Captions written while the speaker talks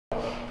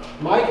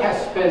Mike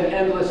has spent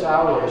endless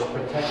hours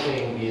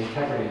protecting the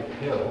integrity of the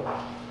hill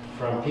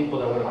from people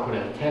that want to put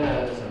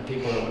antennas and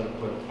people that want to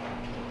put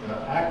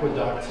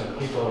aqueducts and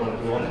people that want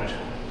to do all kinds of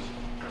things.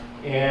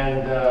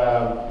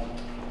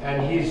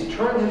 And he's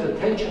turned his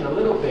attention a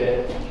little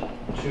bit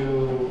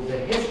to the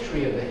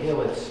history of the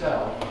hill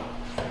itself,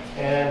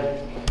 and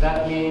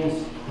that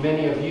means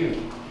many of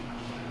you.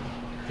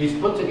 He's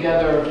put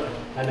together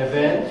an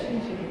event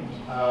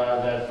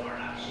that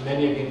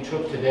many of you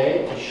took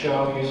today to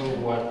show you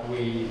what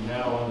we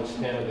now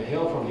understand of the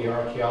hill, from the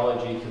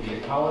archaeology to the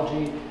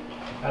ecology.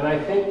 And I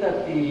think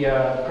that the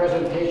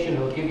presentation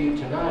he'll give you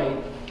tonight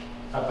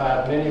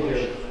about many of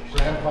your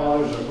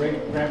grandfathers or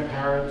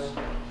great-grandparents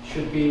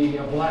should be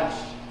a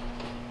blast.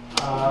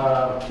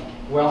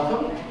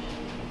 Welcome.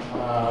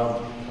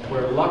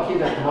 We're lucky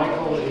that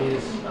Michael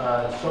is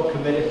so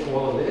committed to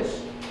all of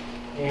this.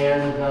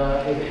 And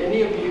if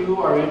any of you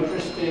are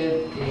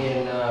interested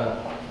in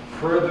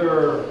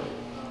further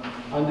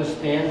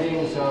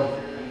understandings of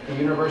the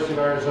University of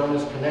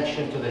Arizona's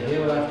connection to the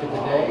hill after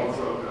today,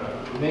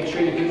 make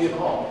sure you give me a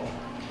call.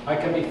 I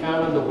can be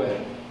found on the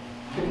web.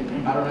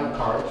 I don't have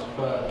cards,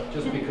 but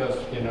just because,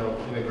 you know,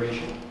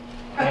 immigration.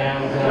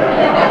 And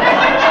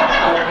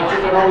but you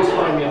can always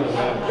find me on the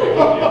web.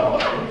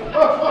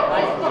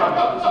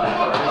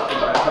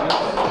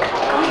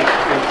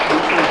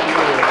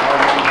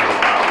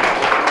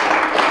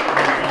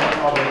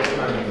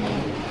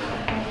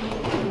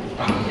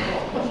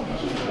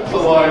 That's a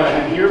line I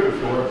didn't hear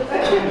before.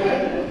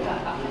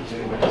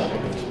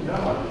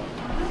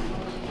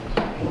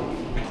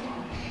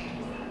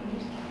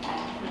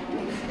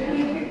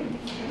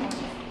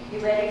 You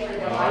ready for the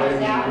lights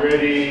now? I'm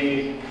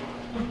ready.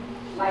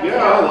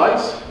 Yeah,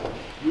 lights.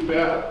 You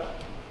bet.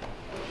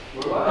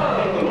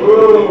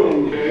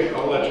 Okay,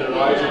 I'll let your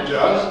eyes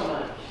adjust.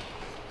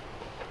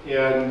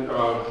 And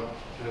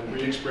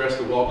re-express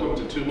the welcome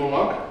to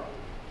Tumamoc.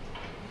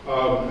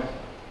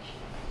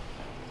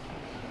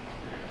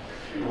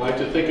 I like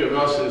to think of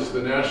us as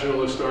the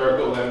National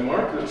Historical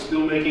Landmark that's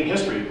still making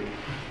history.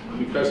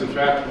 Because in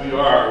fact we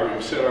are.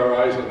 We've set our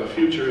eyes on the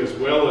future as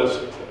well as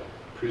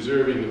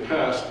preserving the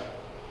past.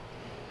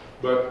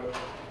 But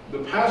the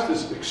past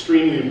is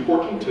extremely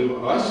important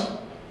to us,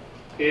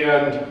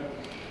 and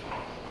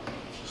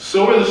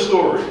so are the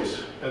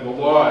stories and the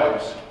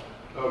lives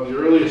of the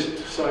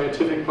earliest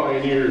scientific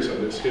pioneers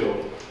on this hill.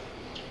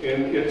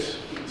 And it's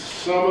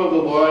some of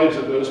the lives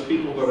of those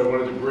people that I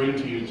wanted to bring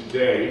to you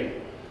today,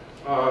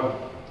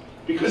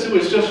 because it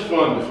was just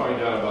fun to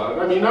find out about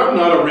it. I mean, I'm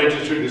not a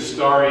registered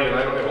historian,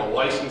 I don't have a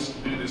license to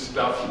do this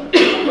stuff, but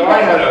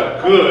I had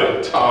a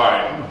good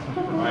time,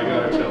 I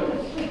gotta tell you.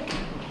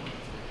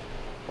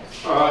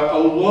 A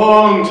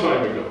long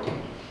time ago,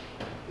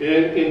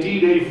 and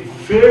indeed a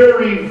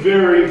very,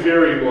 very,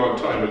 very long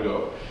time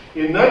ago,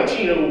 in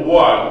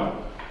 1901,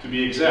 to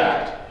be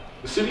exact,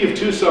 the city of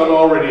Tucson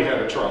already had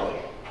a trolley.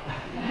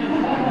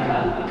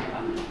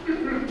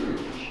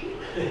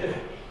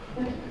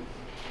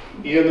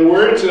 In the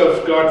words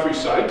of Godfrey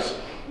Sykes,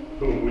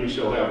 whom we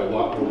shall have a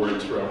lot more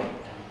words from,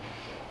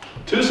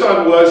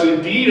 Tucson was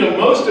indeed a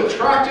most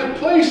attractive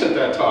place at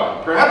that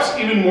time, perhaps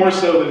even more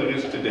so than it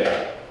is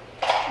today.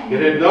 It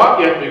had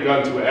not yet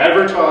begun to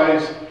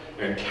advertise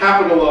and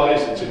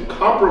capitalize its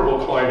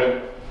incomparable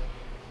climate.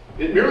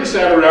 It merely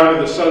sat around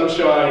in the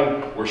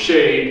sunshine or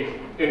shade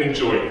and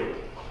enjoyed it.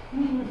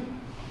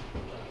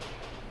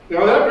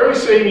 Now that very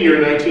same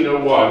year,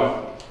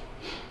 1901,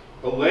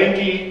 a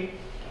lanky,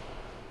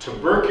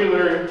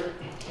 tubercular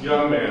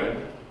young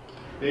man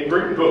named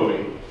Burton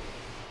Bowie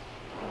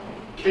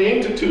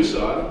came to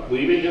Tucson,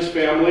 leaving his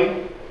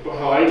family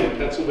behind in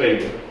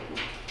Pennsylvania.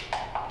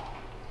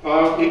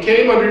 He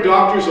came under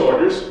doctor's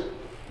orders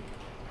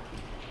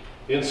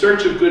in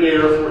search of good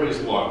air for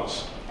his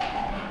lungs.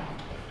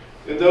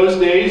 In those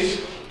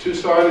days,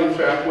 Tucson, in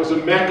fact, was a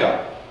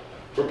mecca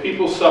for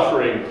people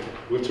suffering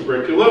with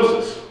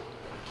tuberculosis.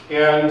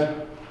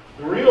 And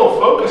the real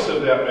focus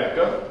of that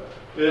mecca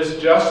is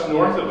just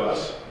north of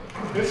us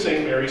at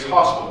St. Mary's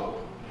Hospital.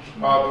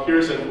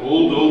 Here's an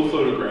old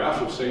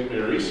photograph of St.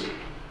 Mary's,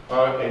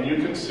 and you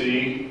can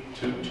see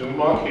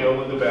Tumamoc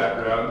Hill in the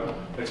background.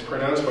 It's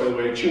pronounced, by the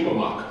way,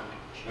 Tumamoc.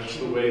 That's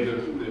the way the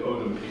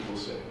Odom people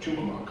say,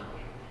 Tumamoc.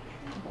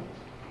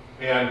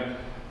 And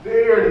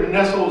they are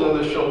nestled on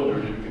the shoulder.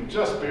 You can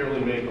just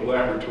barely make a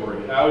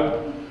laboratory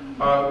out.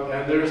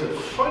 And there's a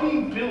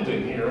funny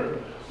building here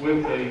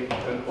with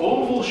an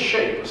oval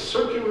shape, a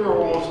circular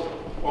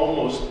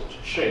almost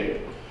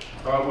shape,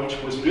 which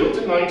was built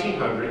in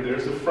 1900.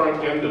 There's the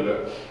front end of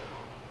it.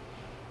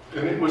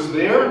 And it was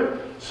there,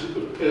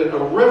 a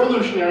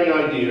revolutionary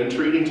idea in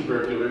treating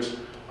tuberculosis,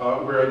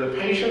 where the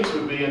patients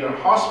would be in their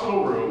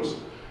hospital rooms,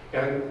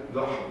 and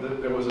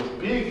there was a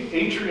big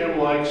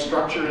atrium-like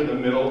structure in the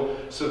middle,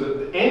 so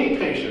that any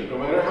patient, no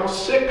matter how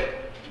sick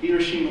he or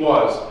she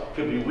was,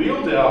 could be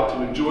wheeled out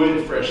to enjoy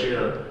the fresh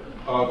air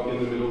in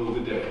the middle of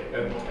the day.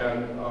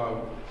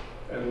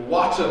 And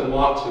lots and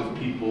lots of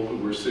people who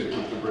were sick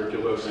with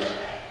tuberculosis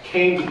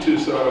came to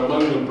Tucson,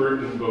 among them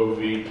Burton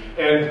Bovee,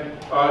 and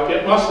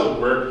it must have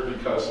worked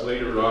because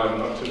later on,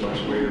 not too much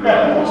later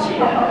on, you'll see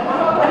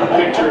a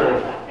picture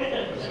of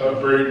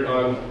a bird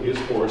on his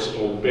horse,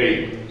 Old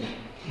Babe.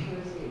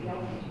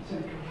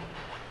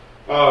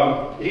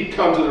 He'd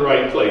come to the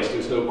right place,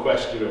 there's no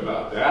question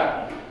about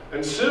that.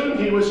 And soon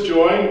he was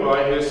joined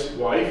by his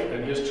wife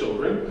and his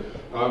children,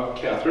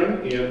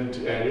 Catherine and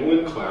Daniel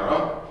and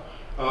Clara.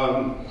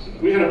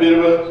 We had a bit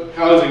of a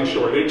housing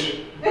shortage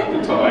at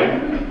the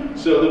time,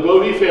 so the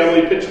Bovee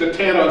family pitched a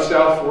tent on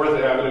South 4th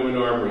Avenue in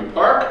Armory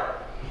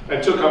Park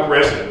and took up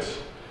residence.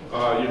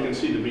 You can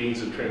see the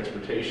means of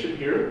transportation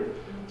here.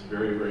 It's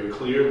very, very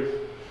clear.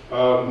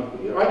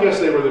 I guess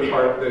they were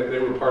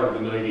part of the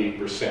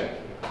 98%.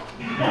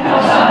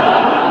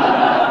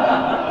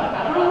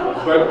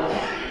 But,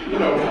 you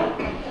know,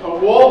 a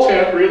wall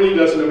tent really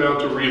doesn't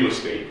amount to real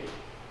estate.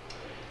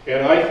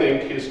 And I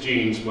think his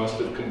genes must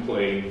have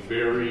complained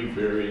very,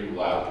 very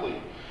loudly.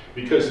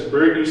 Because the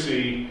bird you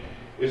see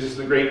is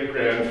the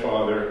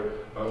great-grandfather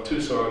of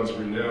Tucson's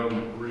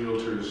renowned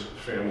realtor's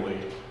family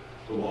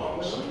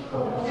belongs.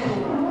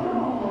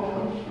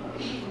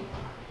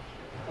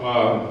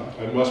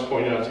 I must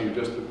point out to you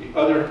just that the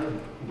other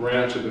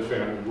branch of the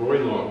family, Roy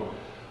Long,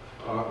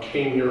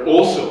 came here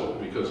also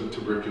because of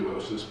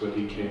tuberculosis, but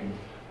he came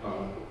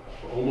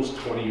almost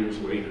 20 years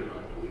later,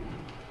 I believe,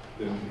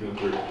 than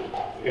Bert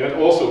did. And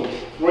also,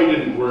 Roy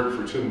didn't work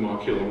for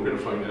Tumamoc Hill, and we're going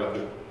to find out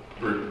that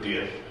Bert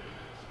did.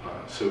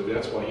 So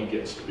that's why he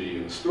gets to be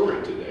in the story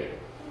today.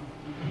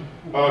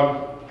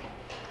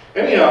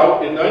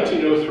 Anyhow, in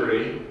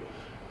 1903,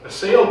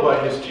 assailed by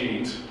his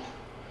genes,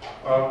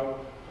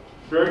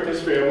 Bert and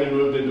his family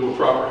moved into a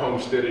proper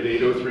homestead at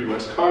 803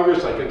 West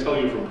Congress. I can tell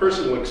you from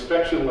personal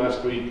inspection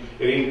last week,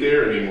 it ain't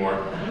there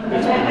anymore.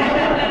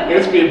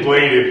 It's been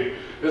bladed.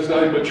 There's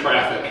nothing but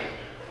traffic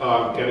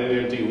and an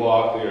empty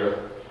lot there.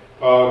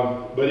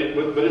 But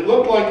it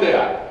looked like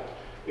that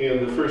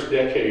in the first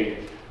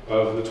decade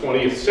of the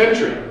 20th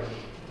century.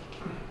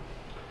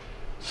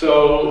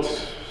 So,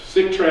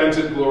 sic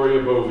transit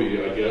Gloria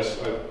Bovee, I guess.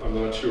 I'm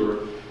not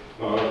sure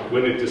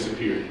when it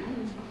disappeared.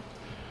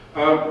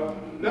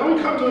 Now we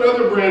come to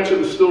another branch of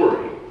the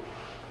story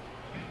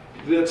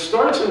that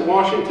starts in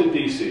Washington,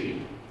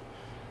 D.C.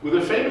 with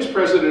a famous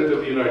president of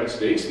the United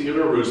States,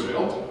 Theodore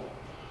Roosevelt.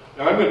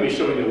 Now I'm going to be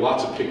showing you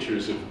lots of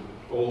pictures of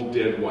old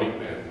dead white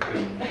men.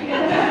 And you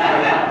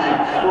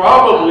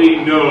probably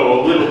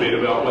know a little bit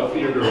about what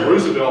Theodore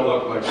Roosevelt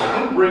looked like, so I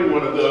didn't bring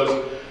one of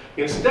those.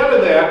 Instead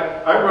of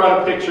that, I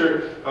brought a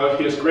picture of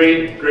his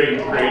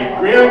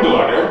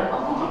great-great-great-granddaughter,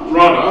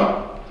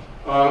 Ronna.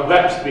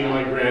 That used to be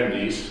my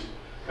grandniece.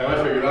 And I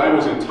figured I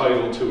was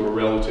entitled to a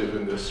relative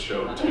in this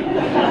show, too.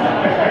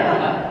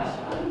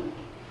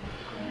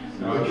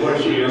 Here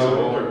she is in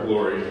all her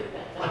glory.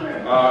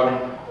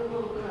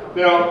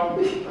 Now,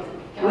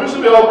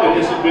 Roosevelt and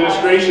his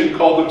administration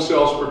called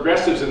themselves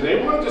progressives, and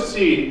they wanted to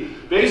see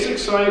basic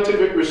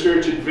scientific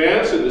research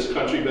advance in this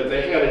country, but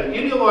they had an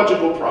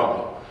ideological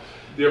problem.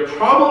 Their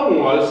problem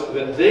was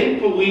that they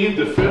believed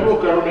the federal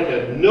government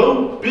had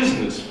no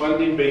business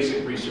funding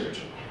basic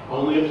research,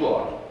 only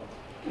applaud.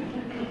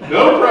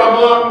 No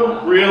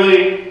problem,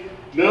 really,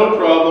 no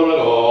problem at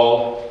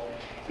all,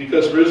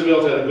 because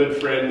Roosevelt had a good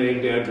friend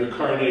named Andrew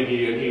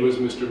Carnegie, and he was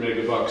Mr.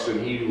 Megabucks,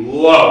 and he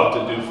loved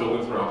to do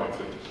philanthropic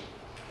things.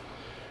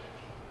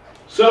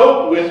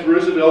 So, with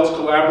Roosevelt's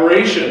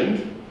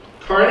collaboration,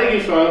 Carnegie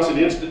founds an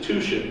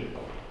institution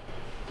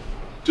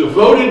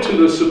devoted to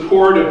the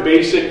support of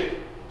basic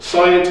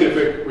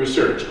scientific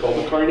research called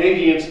the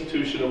Carnegie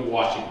Institution of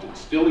Washington.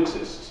 Still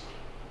exists.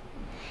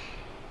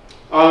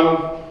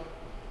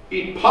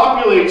 He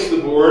populates the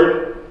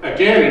board,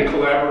 again in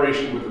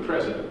collaboration with the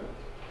president.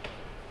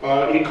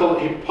 He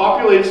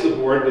populates the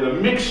board with a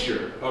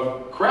mixture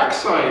of crack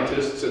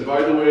scientists, and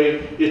by the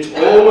way, it's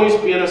always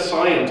been a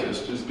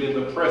scientist who's been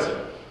the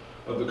president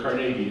of the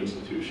Carnegie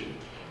Institution.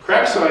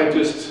 Crack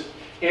scientists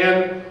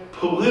and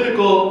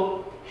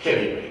political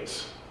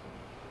heavyweights.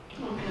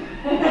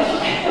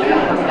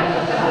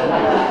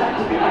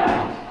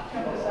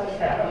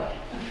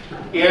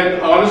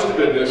 And honest to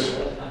goodness,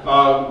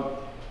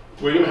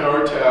 William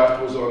Howard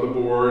Taft was on the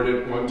board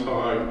at one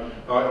time.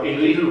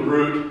 Elihu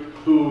Root,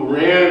 who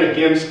ran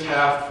against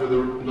Taft for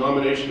the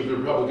nomination of the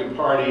Republican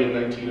Party in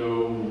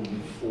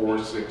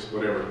 1904, 6,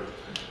 whatever,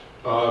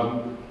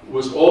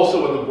 was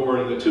also on the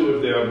board, and the two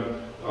of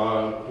them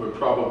were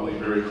probably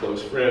very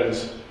close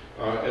friends.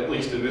 At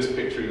least in this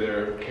picture,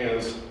 their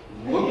hands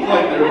look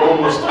like they're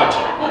almost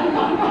touching.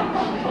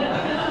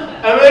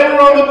 And they were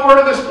on the board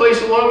of this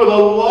place along with a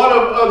lot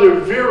of other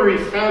very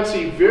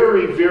fancy,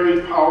 very,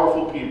 very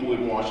powerful people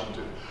in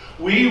Washington.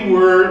 We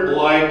were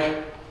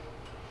like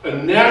a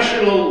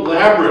national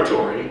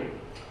laboratory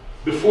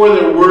before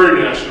there were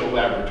national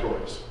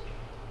laboratories.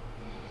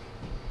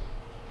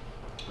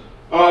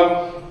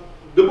 The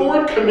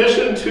board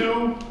commissioned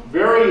two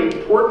very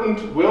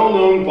important,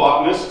 well-known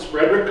botanists,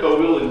 Frederick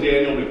Coville and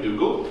Daniel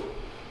McDougall,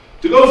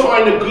 to go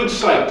find a good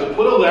site to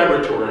put a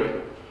laboratory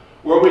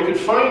where we could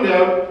find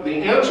out the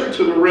answer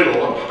to the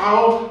riddle of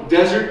how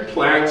desert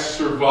plants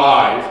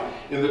survive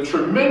in the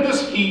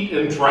tremendous heat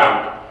and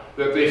drought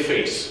that they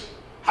face.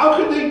 How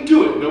could they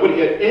do it? Nobody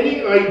had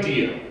any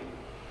idea.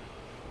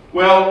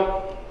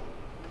 Well,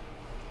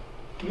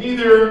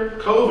 neither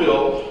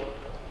Coville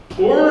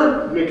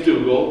or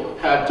McDougall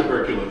had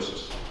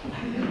tuberculosis.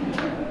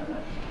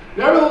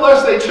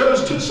 Nevertheless, they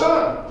chose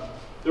Tucson.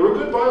 There were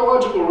good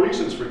biological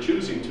reasons for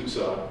choosing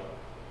Tucson.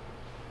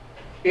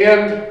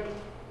 And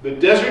the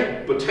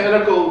Desert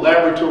Botanical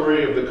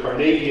Laboratory of the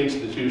Carnegie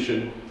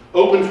Institution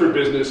opened for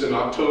business in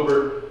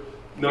October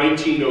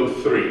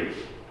 1903.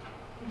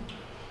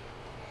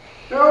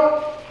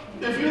 Now,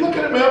 if you look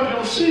at a map,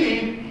 you'll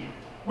see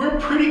we're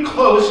pretty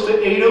close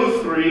to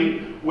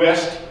 803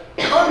 West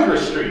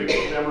Congress Street.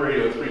 Remember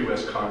 803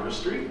 West Congress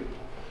Street?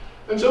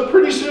 And so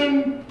pretty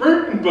soon,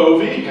 Burton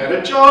Bovey had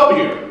a job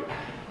here.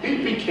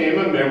 He became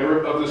a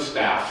member of the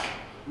staff.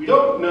 We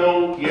don't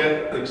know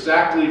yet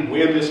exactly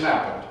when this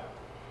happened,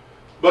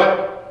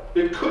 but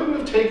it couldn't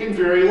have taken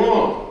very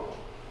long.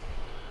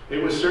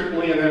 It was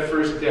certainly in that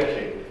first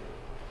decade.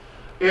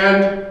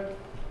 And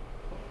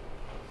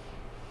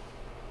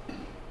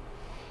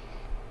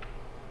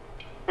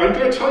I'm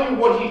going to tell you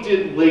what he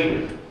did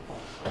later.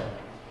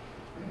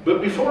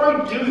 But before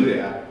I do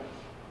that,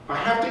 I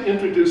have to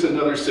introduce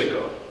another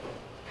sicko.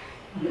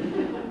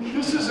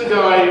 This is a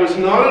guy who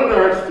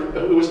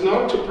was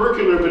not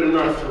tubercular, but an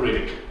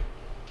arthritic.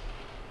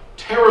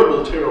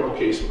 Terrible, terrible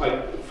case.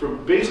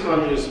 Based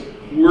on his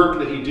work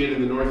that he did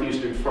in the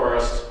northeastern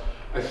forests,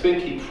 I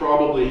think he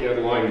probably had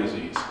Lyme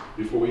disease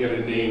before we had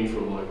a name for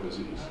Lyme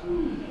disease.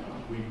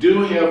 We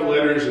do have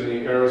letters in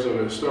the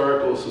Arizona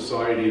Historical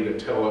Society that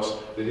tell us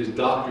that his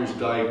doctors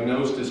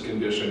diagnosed his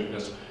condition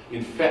as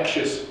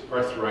infectious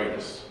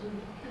arthritis.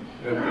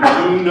 And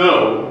we do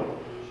know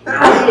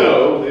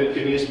that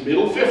in his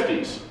middle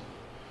 50s,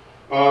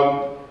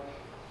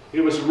 he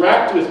was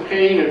racked with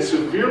pain and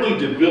severely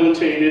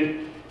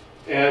debilitated,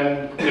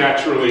 and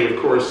naturally,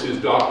 of course, his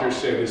doctor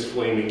sent his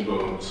flaming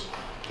bones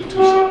to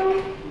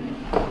Tucson.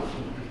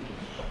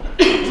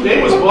 His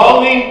name was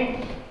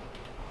Volney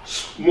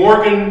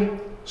Morgan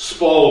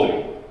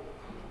Spaulding,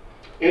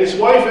 and his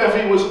wife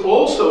Effie was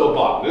also a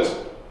botanist.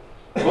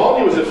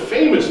 Volney was a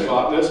famous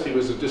botanist. He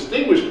was a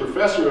distinguished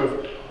professor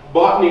of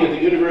botany at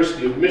the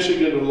University of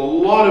Michigan with a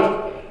lot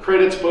of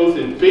credits both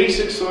in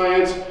basic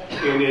science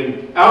and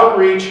in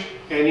outreach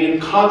and in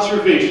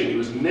conservation. He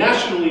was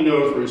nationally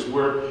known for his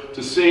work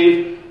to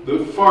save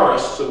the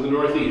forests of the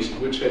Northeast,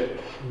 which had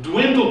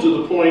dwindled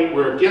to the point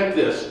where, get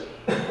this,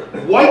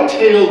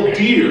 white-tailed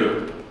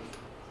deer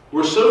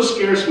were so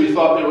scarce we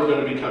thought they were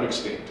going to become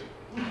extinct.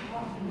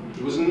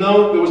 There was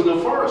no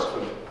forest for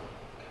them.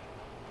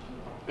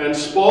 And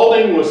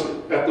Spaulding was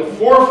at the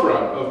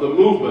forefront of the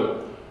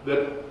movement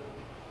that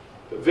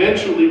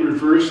eventually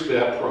reversed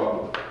that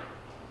problem.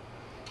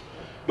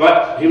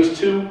 But he was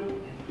too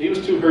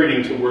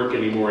hurting to work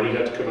anymore, and he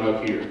had to come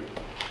out here.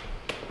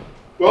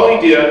 Well,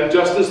 he did,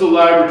 just as the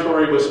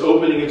laboratory was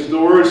opening its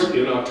doors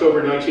in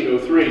October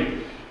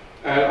 1903.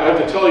 And I have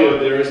to tell you,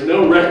 there is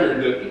no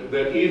record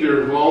that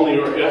either Volney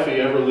or Effie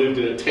ever lived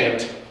in a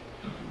tent,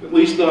 at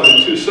least not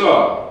in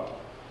Tucson.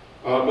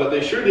 But they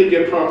sure did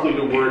get promptly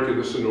to work in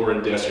the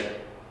Sonoran Desert.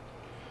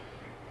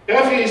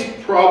 Effie's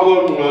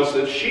problem was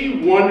that she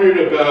wondered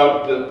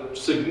about the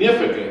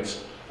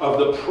significance of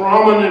the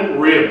prominent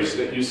ribs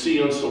that you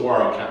see on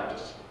saguaro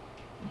cactus.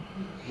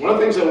 One of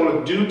the things I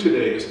want to do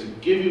today is to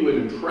give you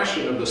an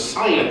impression of the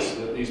science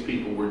that these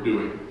people were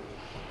doing,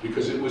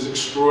 because it was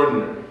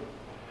extraordinary.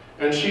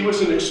 And she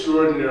was an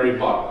extraordinary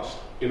botanist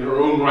in her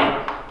own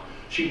right.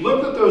 She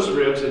looked at those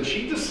ribs and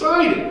she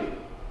decided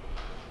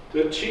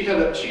that she had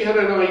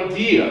an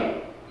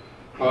idea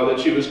that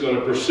she was going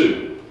to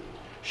pursue.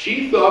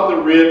 She thought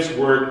the ribs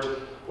worked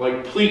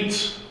like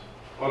pleats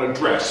on a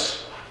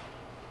dress,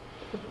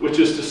 which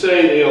is to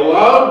say they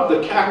allowed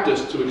the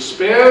cactus to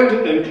expand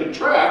and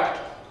contract.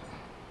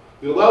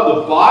 They allowed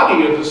the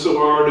body of the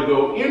saguaro to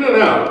go in and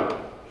out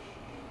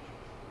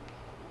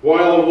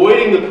while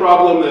avoiding the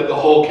problem that the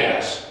Hulk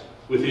has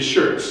with his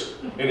shirts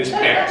and his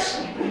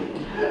pants.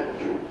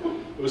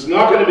 There was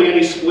not going to be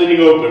any splitting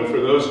open for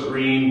those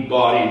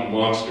green-bodied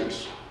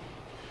monsters.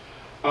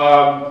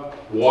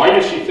 Why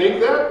does she think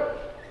that?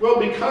 Well,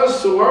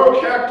 because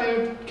saguaro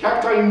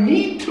cacti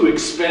need to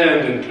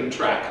expand and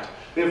contract.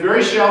 They have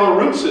very shallow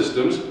root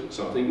systems.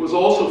 Something was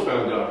also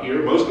found out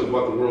here. Most of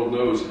what the world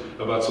knows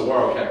about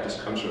saguaro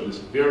cactus comes from this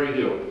very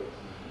hill.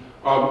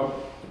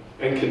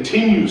 And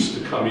continues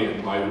to come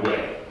in, by the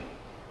way.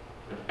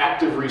 An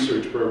active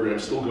research program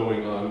still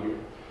going on here.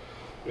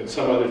 And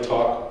some other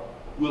talk,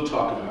 we'll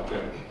talk about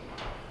that.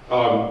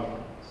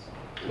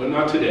 But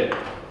not today.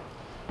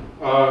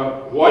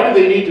 Why do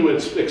they need to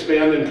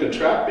expand and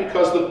contract?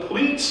 Because the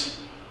pleats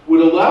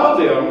would allow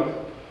them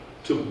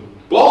to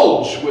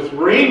bulge with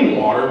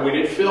rainwater when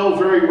it fell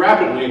very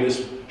rapidly, and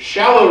this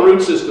shallow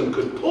root system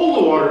could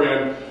pull the water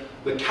in.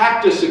 The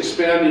cactus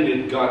expanded,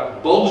 it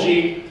got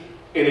bulgy,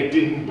 and it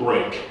didn't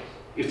break.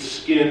 Its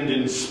skin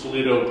didn't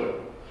split open.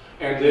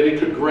 And then it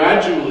could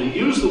gradually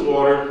use the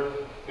water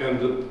and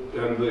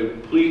the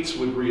pleats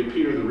would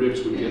reappear, the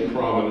ribs would get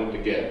prominent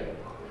again.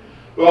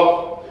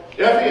 Well,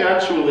 Effie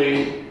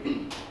actually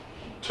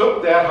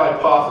took that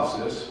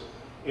hypothesis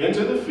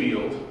into the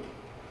field,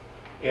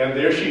 and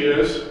there she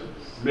is,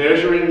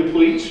 measuring the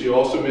pleats. She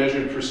also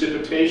measured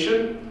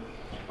precipitation,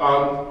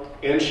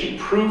 and she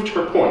proved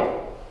her point.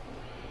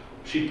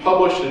 She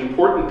published an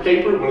important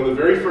paper, one of the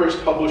very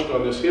first published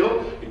on this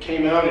hill. It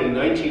came out in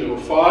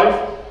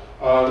 1905,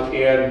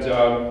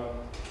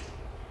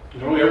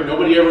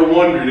 nobody ever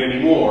wondered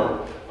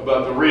anymore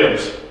about the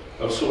ribs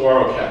of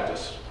saguaro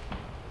cactus.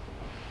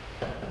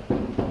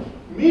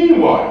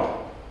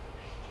 Meanwhile,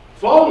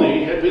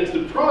 Volney had been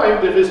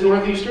deprived of his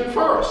northeastern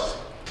forests.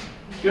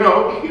 You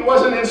know, he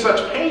wasn't in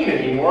such pain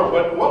anymore,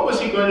 but what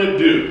was he going to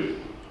do?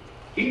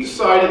 He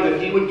decided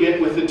that he would get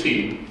with the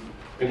team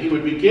and he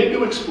would begin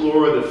to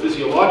explore the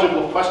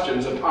physiological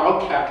questions of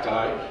how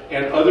cacti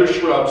and other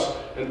shrubs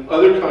and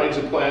other kinds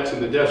of plants in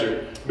the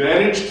desert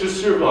managed to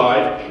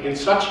survive in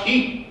such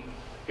heat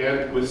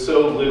and with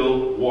so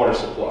little water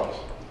supplies.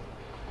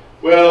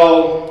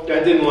 Well,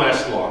 that didn't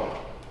last long.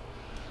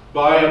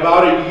 By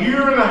about a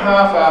year and a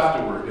half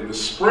afterward, in the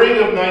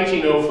spring of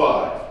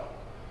 1905,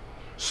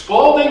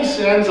 Spalding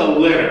sends a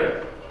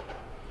letter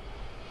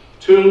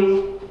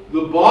to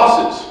the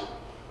bosses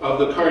of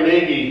the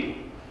Carnegie,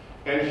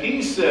 and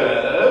he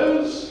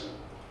says,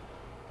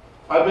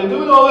 I've been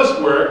doing all this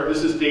work.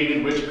 This is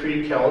dated Witch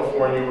Creek,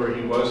 California, where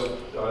he was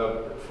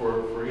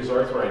for his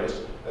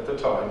arthritis at the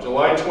time,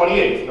 July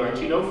 28th,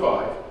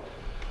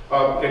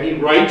 1905. And he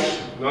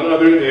writes none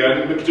other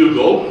than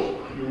McDougall,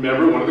 you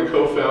remember, one of the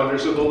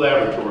co-founders of the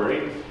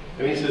laboratory.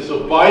 And he says,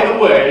 so by the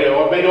way,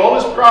 I've made all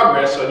this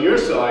progress on your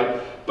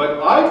side,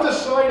 but I've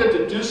decided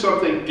to do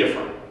something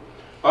different.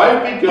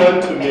 I've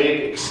begun to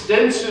make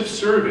extensive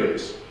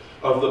surveys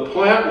of the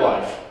plant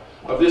life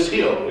of this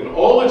hill in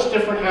all its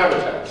different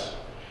habitats.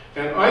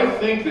 And I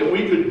think that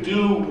we could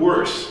do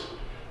worse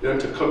than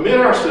to commit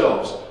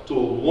ourselves to a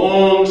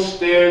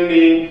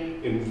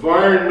long-standing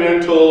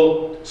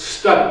environmental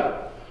study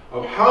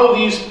of how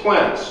these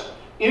plants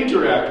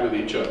interact with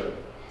each other,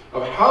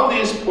 of how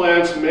these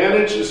plants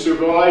manage to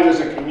survive as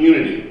a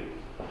community.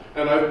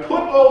 And I've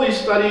put all these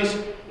studies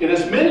in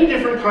as many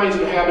different kinds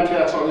of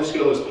habitats on this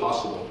hill as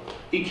possible.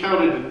 He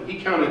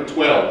counted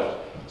 12.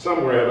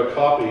 Somewhere I have a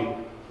copy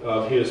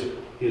of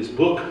his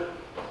book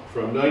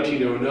from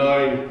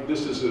 1909.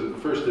 This is the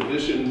first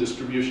edition,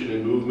 Distribution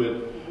and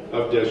Movement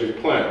of Desert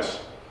Plants.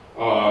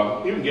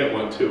 You can get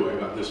one too. I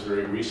got this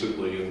very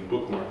recently in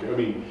bookmark. I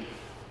mean,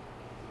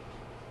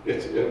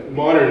 it's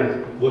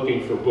modern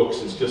looking for books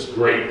is just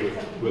great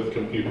with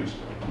computers.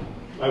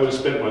 I would have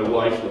spent my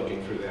life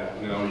looking for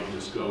that. Now you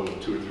just go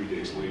and 2 or 3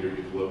 days later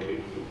you've located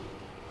it.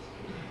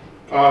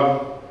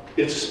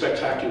 It's a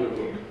spectacular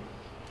book.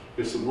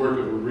 It's the work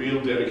of a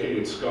real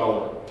dedicated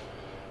scholar.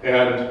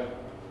 And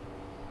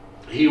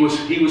he was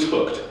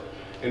hooked.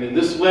 And in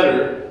this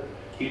letter,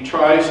 he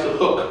tries to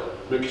hook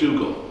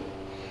McDougall,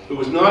 who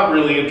was not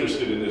really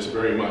interested in this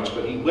very much,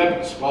 but he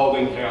let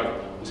Spalding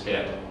have his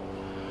head.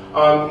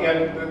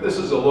 And this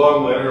is a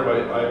long letter.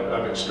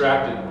 I've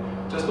extracted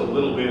just a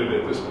little bit of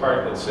it, this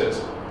part that says,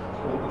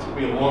 it took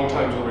me a long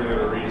time to learn how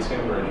to read his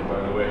handwriting, by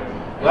the way.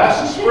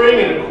 Last spring,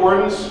 in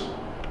accordance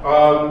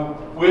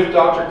with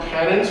Dr.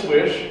 Cannon's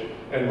wish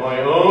and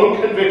my own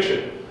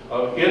conviction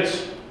of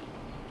its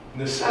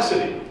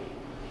necessity,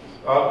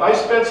 I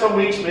spent some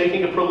weeks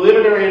making a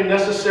preliminary and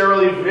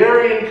necessarily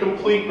very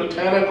incomplete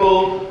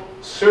botanical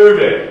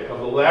survey of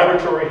the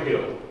laboratory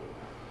hill,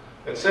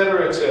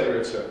 etc., etc.,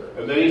 etc.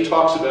 And then he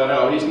talks about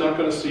how he's not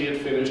going to see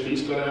it finished.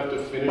 He's going to have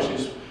to finish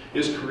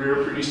his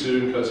career pretty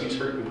soon because he's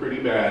hurting pretty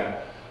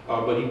bad.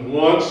 But he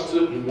wants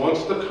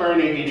the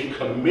Carnegie to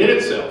commit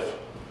itself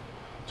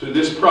to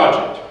this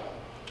project.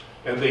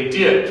 And they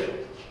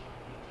did.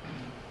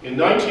 In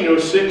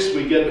 1906,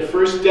 we get the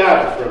first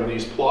data from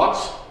these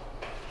plots.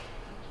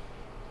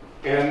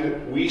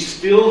 And we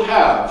still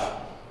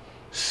have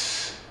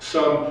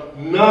some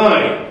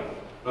 9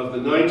 of the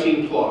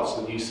 19 plots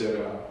that he set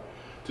out.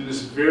 To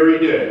this very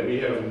day, we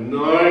have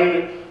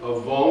 9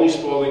 of Volney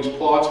Spalding's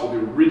plots with the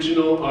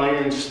original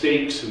iron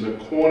stakes in the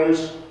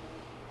corners.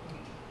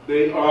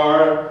 They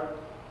are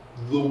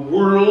the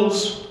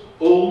world's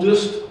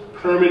oldest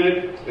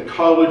permanent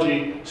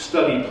ecology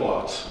study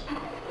plots.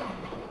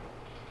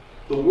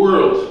 The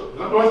world's,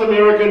 not North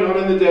America, not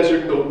in the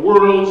desert, the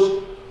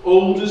world's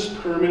oldest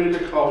permanent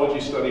ecology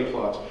study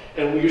plots.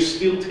 And we are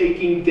still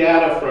taking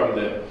data from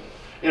them.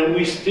 And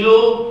we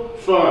still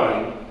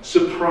find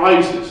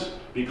surprises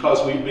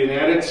because we've been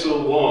at it so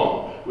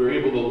long. We're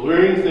able to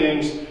learn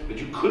things that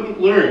you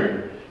couldn't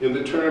learn in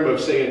the term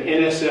of, say,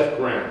 an NSF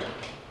grant.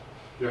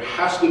 There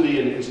has to be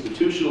an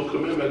institutional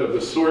commitment of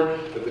the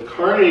sort that the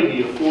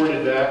Carnegie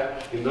afforded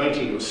back in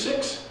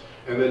 1906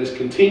 and that is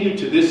continued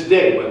to this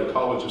day by the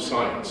College of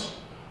Science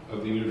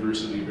of the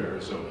University of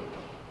Arizona.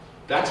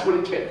 That's what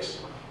it takes.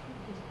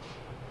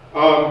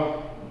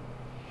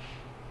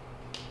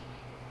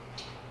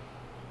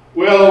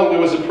 Well, there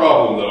was a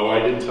problem, though. I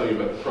didn't tell you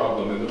about the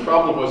problem. And the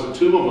problem was that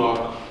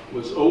Tumamoc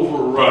was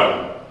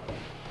overrun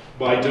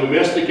by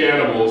domestic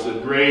animals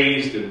that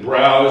grazed and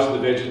browsed the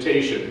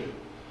vegetation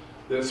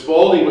that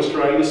Spalding was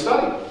trying to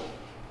study.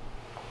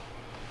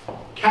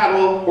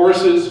 Cattle,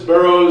 horses,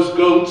 burros,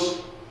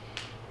 goats.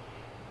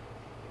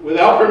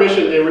 Without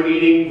permission, they were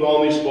eating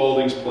Volney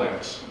Spalding's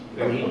plants,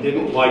 and he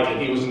didn't like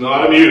it. He was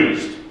not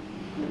amused.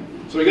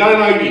 So he got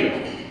an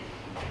idea.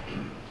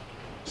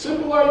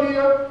 Simple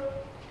idea.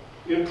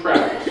 In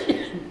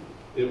practice,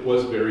 it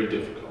was very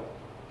difficult.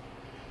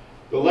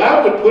 The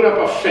lab would put up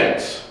a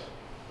fence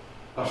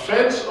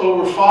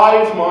over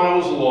 5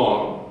 miles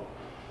long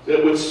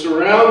that would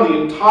surround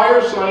the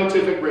entire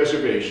scientific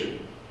reservation,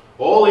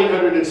 all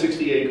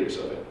 860 acres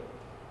of it.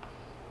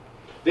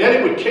 Then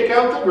it would kick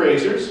out the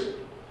grazers,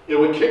 it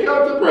would kick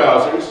out the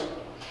browsers,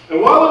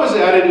 and while it was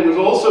at it, it would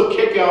also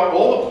kick out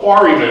all the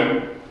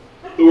quarrymen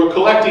who were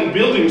collecting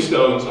building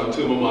stones on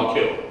Tumamoc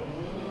Hill.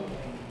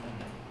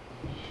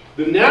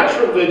 The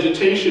natural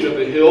vegetation of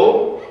the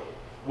hill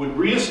would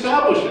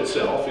reestablish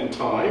itself in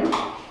time,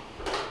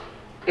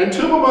 and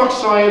Tumamoc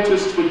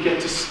scientists would get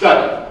to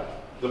study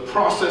the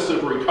process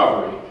of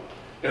recovery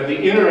and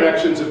the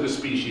interactions of the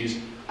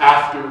species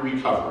after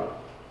recovery.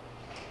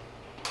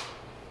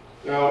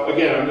 Now,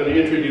 again, I'm going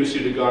to introduce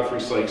you to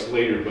Godfrey Sykes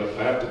later, but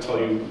I have to tell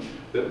you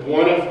that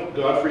one of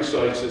Godfrey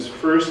Sykes'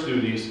 first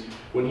duties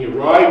when he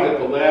arrived at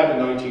the lab in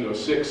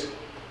 1906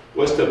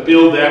 was to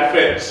build that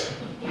fence.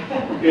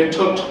 It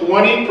took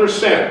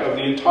 20% of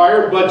the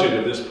entire budget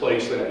of this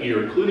place that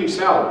year, including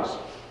salaries,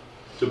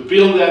 to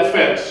build that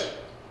fence.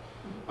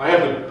 I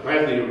have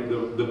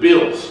the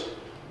bills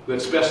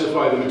that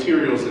specify the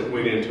materials that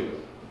went into it,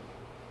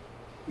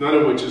 none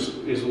of which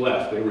is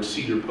left. They were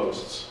cedar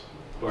posts,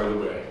 by the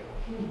way.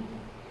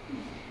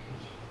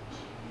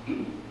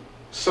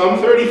 Some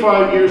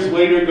 35 years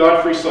later,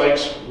 Godfrey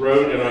Sykes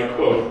wrote, and I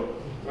quote,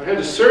 "I had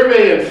to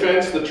survey and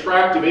fence the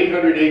tract of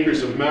 800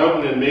 acres of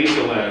mountain and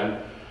mesa land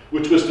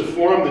which was to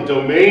form the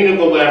domain of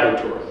the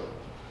laboratory.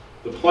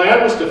 The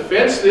plan was to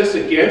fence this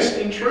against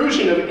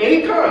intrusion of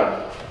any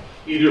kind,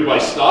 either by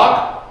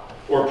stock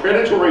or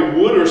predatory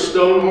wood or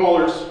stone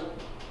haulers,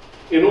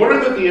 in order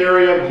that the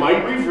area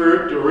might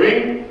revert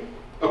during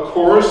a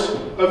course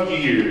of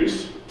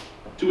years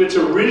to its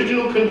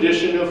original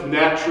condition of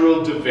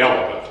natural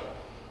development.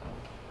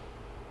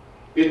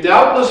 It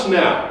doubtless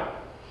now,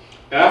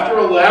 after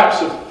a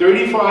lapse of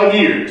 35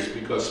 years,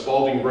 because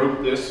Spalding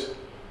wrote this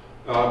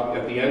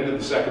at the end of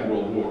the Second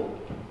World War,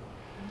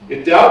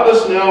 it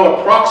doubtless now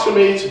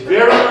approximates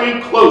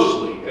very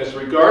closely as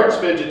regards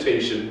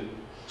vegetation,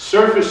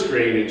 surface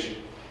drainage,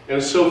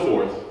 and so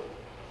forth,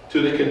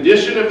 to the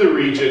condition of the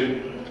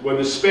region when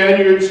the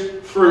Spaniards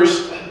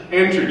first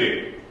entered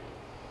it,"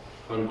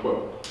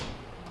 unquote.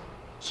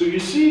 So you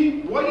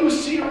see, what you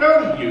see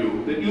around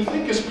you that you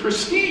think is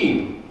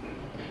pristine,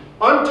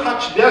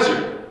 untouched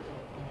desert,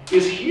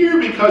 is here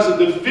because of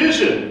the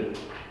vision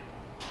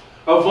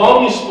of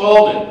Volney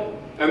Spalding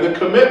and the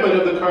commitment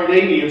of the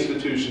Carnegie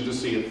Institution to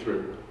see it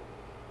through.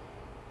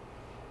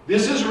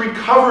 This is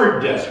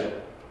recovered desert.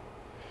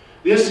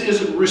 This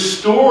is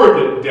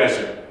restored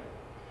desert.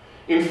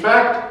 In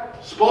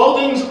fact,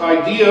 Spalding's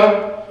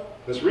idea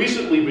has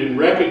recently been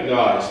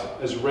recognized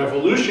as a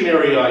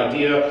revolutionary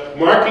idea,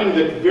 marking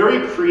the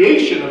very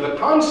creation of the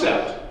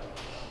concept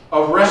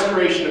of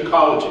restoration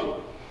ecology,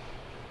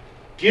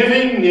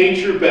 giving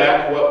nature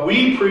back what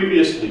we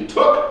previously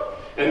took,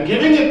 and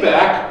giving it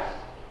back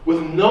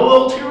with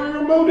no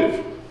ulterior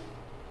motive,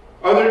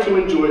 other to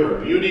enjoy her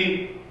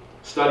beauty,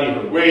 study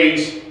her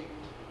ways,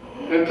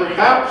 and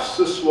perhaps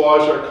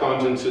assuage our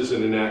consciences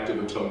in an act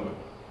of atonement.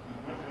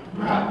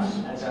 Perhaps.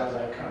 That sounds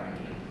like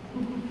Carnegie.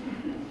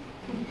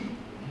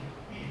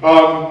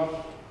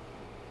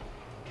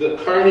 The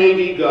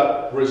Carnegie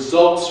got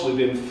results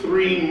within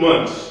 3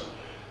 months.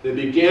 They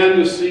began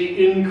to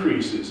see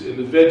increases in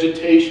the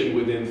vegetation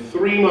within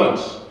 3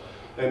 months.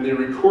 And they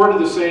recorded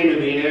the same in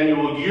the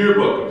annual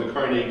yearbook of the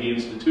Carnegie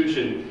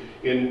Institution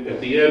at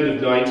the end of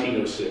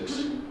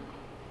 1906.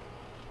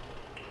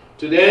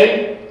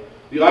 Today,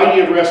 the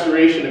idea of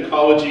restoration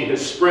ecology has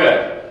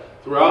spread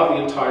throughout the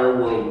entire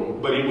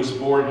world, but it was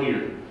born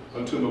here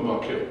on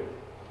Tumamoc Hill.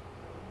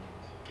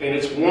 And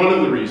it's one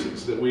of the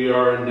reasons that we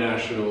are a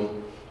national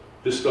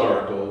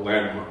historical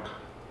landmark.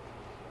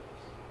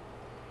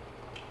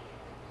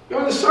 Now,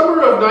 in the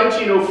summer of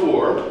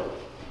 1904,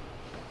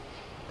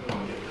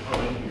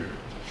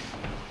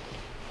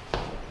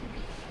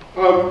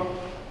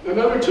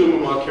 another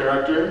Tumamoc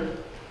character,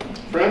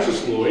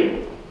 Francis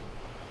Lloyd,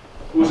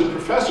 who was a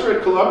professor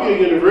at Columbia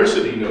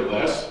University, no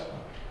less,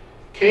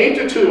 came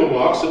to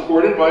Tumamoc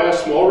supported by a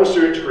small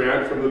research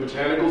grant from the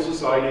Botanical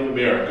Society of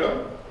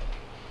America.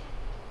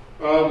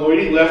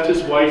 Lloyd left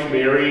his wife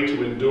Mary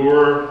to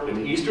endure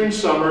an eastern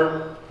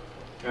summer,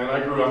 and I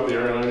grew up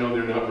there and I know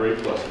they're not very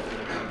pleasant.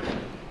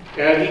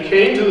 And he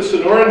came to the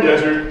Sonoran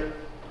Desert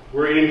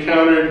where he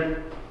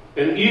encountered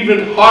an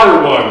even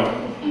hotter one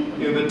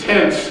in the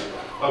tents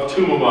of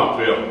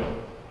Tumamocville.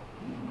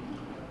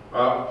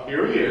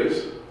 Here he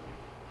is,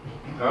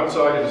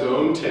 outside his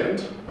own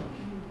tent.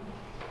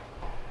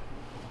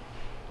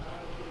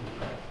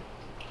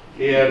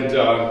 And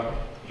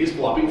he's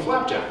flopping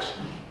flapjacks.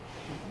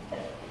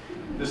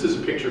 This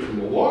is a picture from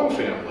the Long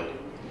family,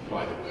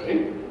 by the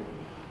way.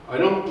 I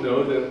don't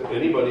know that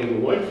anybody in the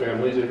White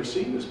family has ever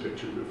seen this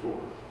picture before.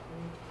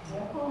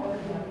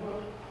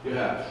 You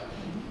have?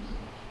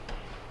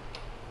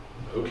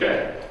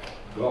 Okay.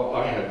 Well,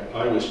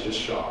 I was just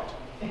shocked.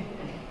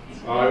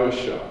 I was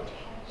shocked.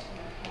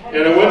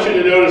 And I want you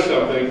to notice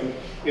something.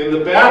 In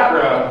the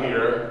background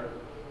here,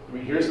 I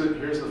mean, here's the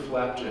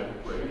flapjack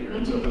right here.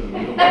 It's up in the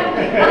middle.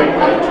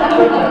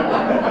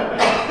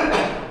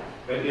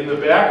 And in the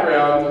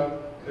background,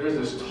 there's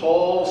this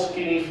tall,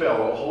 skinny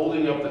fellow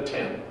holding up the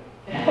tent.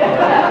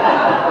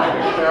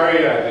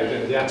 Carry on,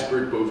 and that's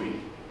Bert Bovee.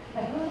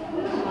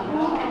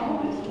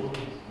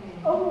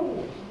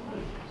 Oh.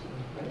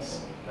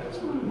 That's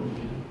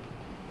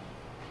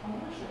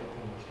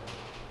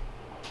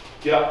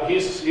yeah,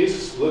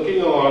 he's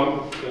looking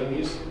along, and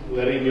he's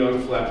letting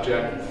young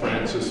Flapjack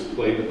Francis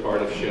play the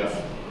part of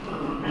chef.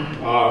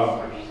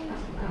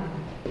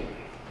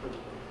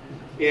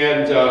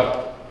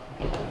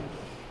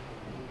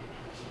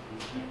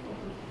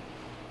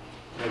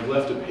 I've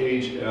left a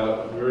page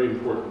out, a very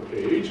important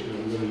page, and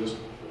I'm going to just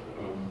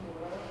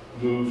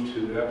move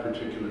to that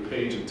particular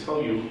page and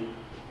tell you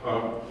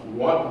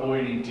what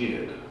Lloyd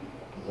did,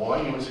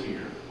 why he was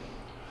here.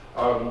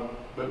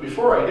 But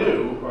before I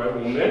do, I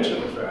will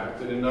mention the fact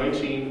that in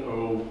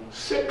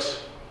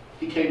 1906,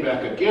 he came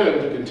back again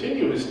to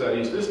continue his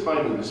studies, this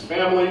time with his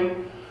family,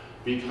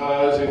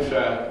 because in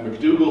fact,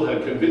 McDougall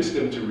had convinced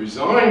him to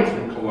resign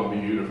from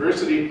Columbia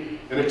University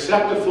and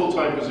accept a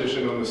full-time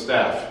position on the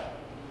staff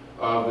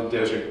of the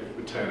Desert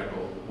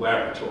Botanical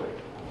Laboratory.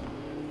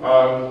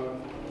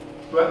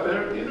 But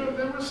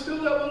there was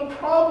still that little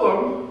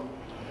problem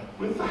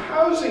with the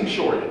housing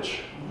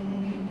shortage.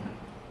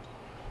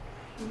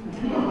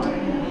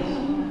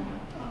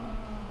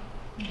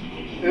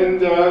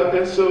 And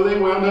so they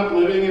wound up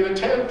living in a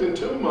tent in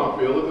Tumamoc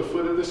Hill at the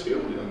foot of this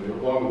hill down there,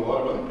 along with a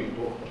lot of other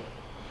people.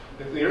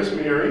 And there's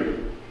Mary.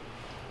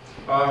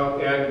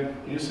 And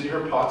you see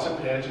her pots and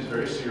pans. She's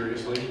very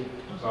seriously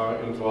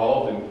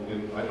involved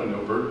in, I don't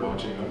know, bird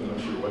watching. I'm not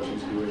sure what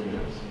she's doing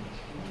yet.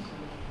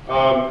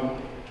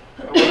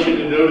 I want you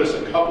to notice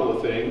a couple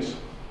of things,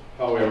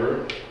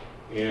 however,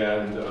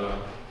 and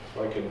if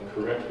I can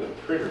correct the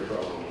printer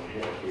problem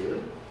I have here.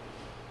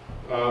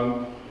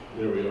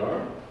 There we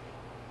are.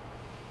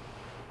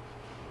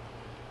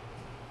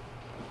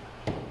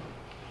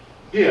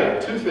 Yeah,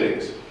 two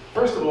things.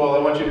 First of all, I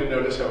want you to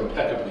notice how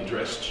impeccably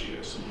dressed she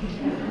is.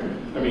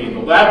 I mean,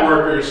 the lab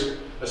workers,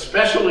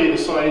 especially the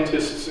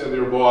scientists and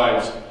their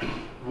wives,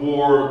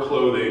 wore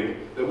clothing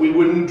that we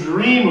wouldn't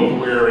dream of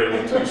wearing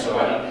in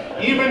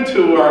Tucson, even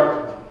to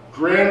our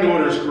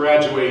granddaughter's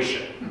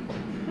graduation.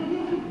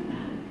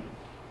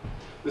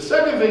 The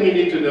second thing you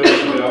need to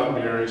notice about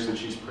Mary is that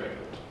she's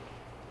pregnant.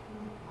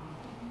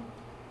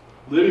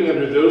 Living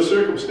under those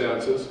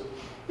circumstances,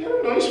 in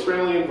a nice,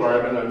 friendly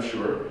environment, I'm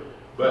sure,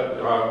 but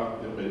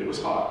it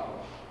was hot,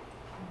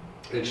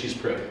 and she's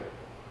pregnant.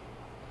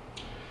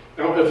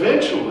 Now,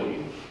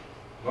 eventually,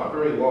 not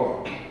very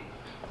long,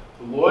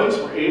 the Lloyds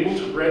were able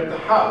to rent the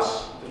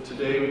house that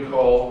today we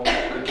call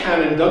the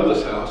Canon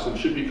Douglas House, and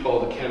should be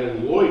called the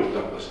Canon Lloyd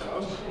Douglas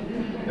House.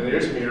 And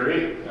there's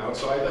Mary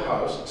outside the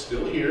house. It's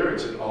still here.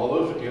 It's in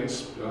Olive,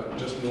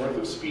 just north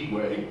of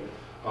Speedway.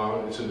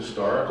 It's an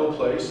historical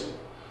place.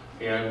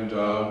 And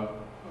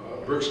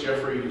Brooks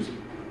Jeffrey,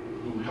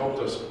 who helped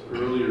us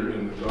earlier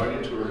in the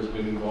guided tour, has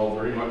been involved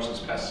very much this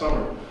past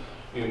summer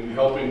in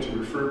helping to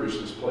refurbish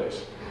this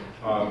place.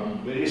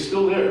 But it's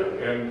still there,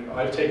 and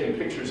I've taken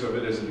pictures of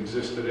it as it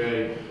exists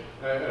today.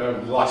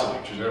 Lots of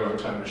pictures, I don't have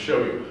time to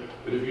show you.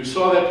 But if you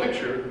saw that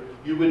picture,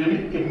 you would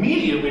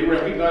immediately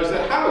recognize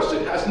that house.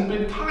 It hasn't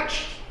been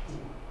touched.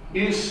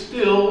 It is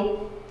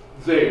still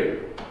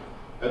there.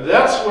 And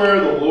that's where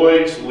the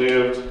Lloyds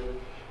lived,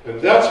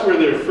 and that's where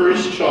their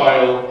first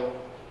child,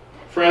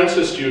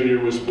 Francis Jr.,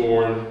 was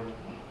born.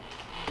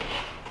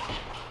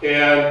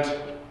 And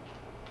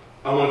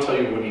I want to tell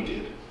you what he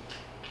did.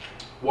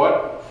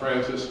 What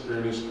Francis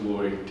Ernest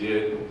Lloyd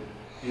did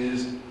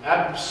is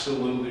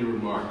absolutely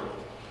remarkable,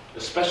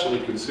 especially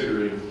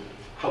considering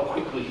how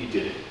quickly he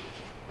did it.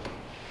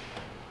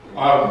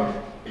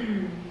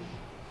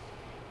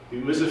 He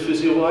was a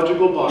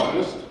physiological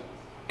botanist,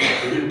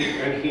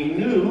 and he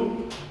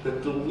knew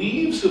that the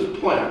leaves of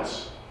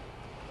plants,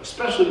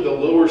 especially the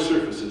lower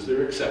surfaces,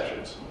 they're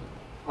exceptions,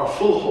 are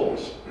full of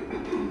holes.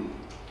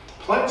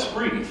 Plants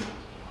breathe,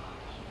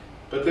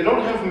 but they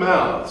don't have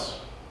mouths.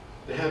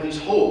 They have these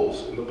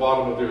holes in the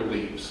bottom of their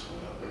leaves.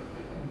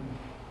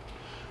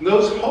 And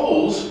those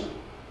holes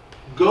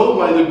go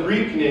by the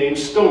Greek name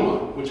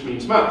stoma, which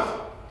means mouth.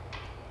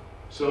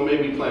 So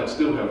maybe plants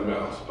do have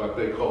mouths, but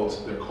they're called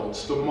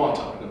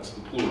stomata. That's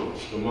the plural,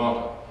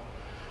 stomata.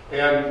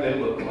 And they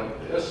look like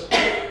this.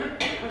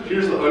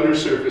 Here's the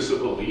undersurface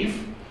of a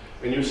leaf,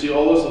 and you see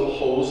all those little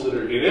holes that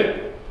are in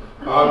it.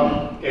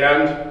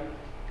 And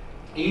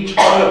each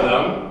one of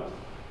them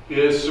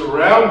is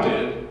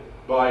surrounded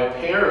by a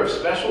pair of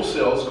special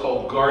cells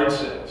called guard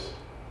cells.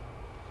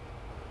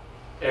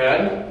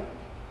 And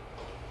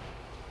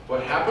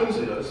what happens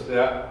is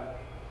that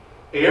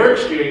air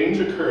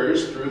exchange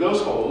occurs through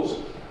those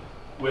holes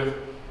with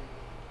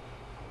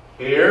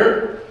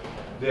air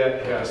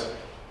that has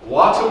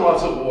lots and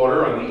lots of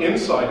water on the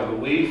inside of the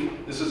leaf.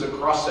 This is a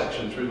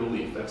cross-section through the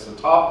leaf. That's the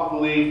top of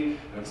the leaf,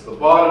 that's the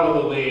bottom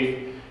of the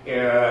leaf,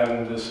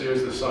 and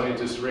here's the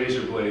scientist's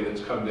razor blade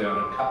that's come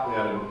down and cut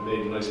that and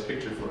made a nice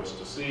picture for us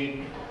to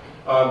see.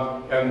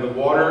 And the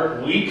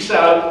water leaks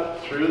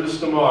out through the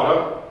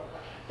stomata,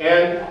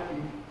 and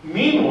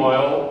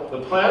meanwhile,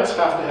 the plants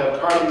have to have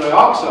carbon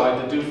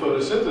dioxide to do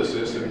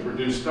photosynthesis and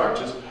produce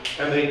starches,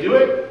 and they do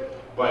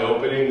it by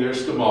opening their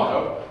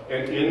stomata,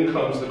 and in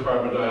comes the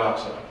carbon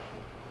dioxide.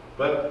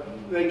 But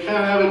they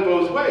can't have it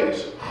both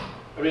ways.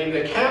 I mean,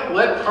 they can't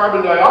let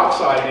carbon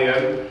dioxide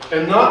in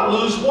and not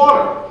lose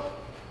water.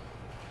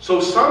 So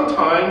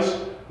sometimes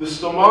the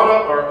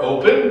stomata are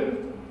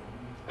open,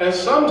 and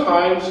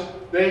sometimes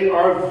they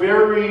are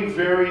very,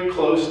 very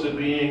close to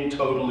being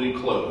totally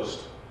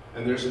closed.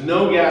 And there's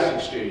no gas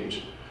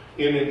exchange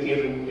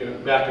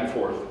in back and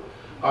forth.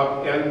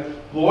 And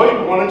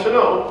Lloyd wanted to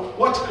know,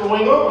 what's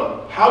going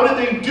on? How did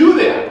they do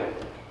that?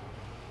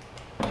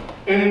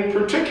 And in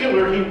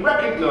particular, he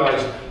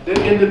recognized that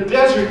in the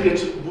desert,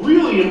 it's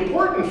really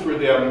important for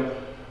them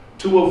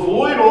to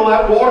avoid all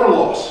that water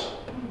loss.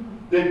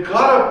 They've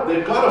got to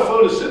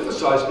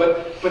photosynthesize,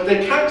 but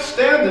they can't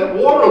stand that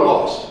water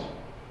loss.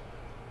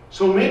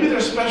 So maybe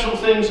there's special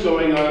things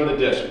going on in the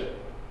desert.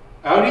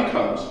 Out he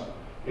comes,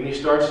 and he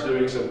starts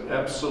doing some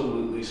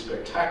absolutely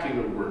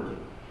spectacular work.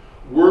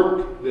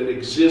 Work that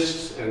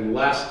exists and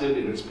lasted,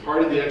 and it's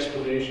part of the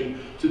explanation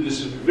to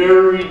this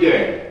very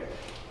day.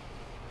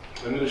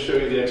 I'm going to show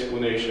you the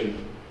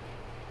explanation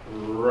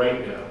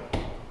right now.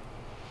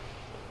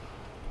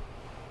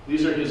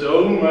 These are his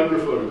own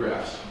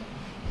microphotographs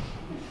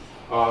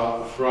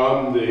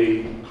from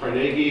the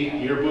Carnegie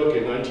yearbook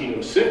in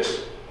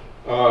 1906.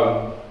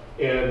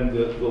 And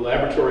the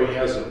laboratory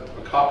has a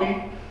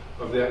copy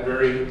of that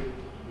very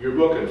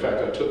yearbook. In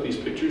fact, I took these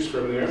pictures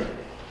from there.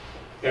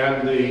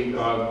 And the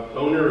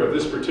owner of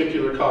this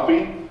particular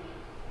copy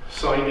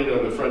signed it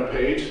on the front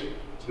page.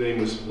 His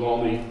name was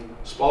Walney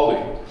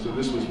Spalding. So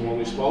this was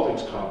Walney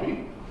Spalding's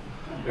copy.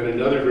 And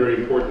another very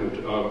important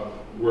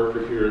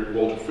worker here,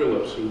 Walter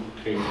Phillips, who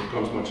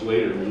comes much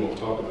later, and we won't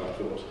talk about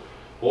Phillips,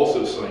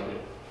 also signed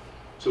it.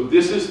 So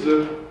this is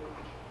the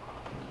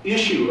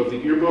issue of the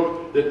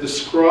yearbook that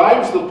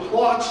describes the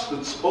plots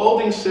that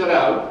Spalding set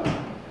out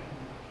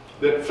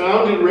that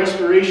founded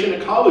restoration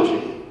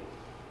ecology,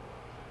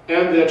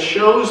 and that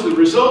shows the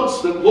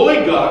results that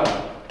Lloyd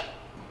got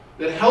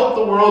that help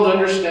the world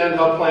understand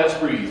how plants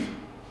breathe.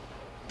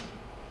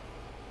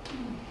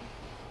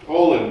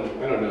 All in,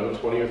 I don't know,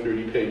 20 or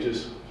 30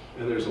 pages,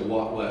 and there's a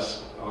lot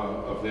less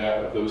of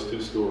those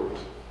two stories.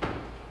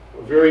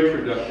 A very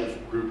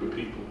productive group of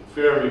people,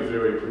 very,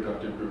 very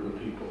productive group of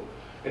people.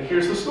 And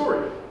here's the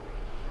story.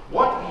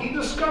 What he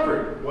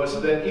discovered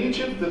was that each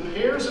of the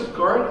pair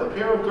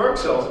of guard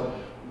cells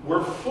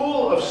were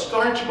full of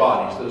starch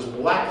bodies, those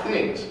black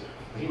things.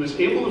 He was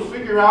able to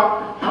figure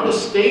out how to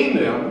stain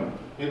them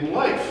in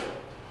life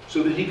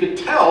so that he could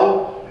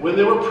tell when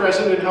they were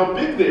present and how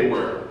big they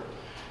were.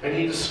 And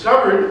he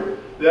discovered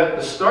that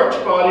the starch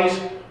bodies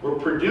were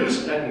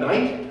produced at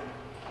night,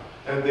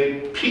 and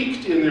they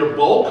peaked in their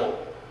bulk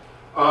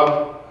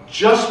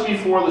just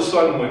before the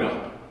sun went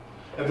up.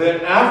 And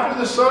then after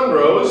the sun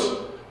rose,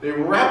 they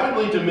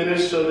rapidly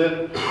diminished so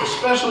that,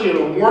 especially in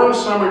a warm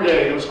summer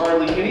day, there was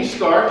hardly any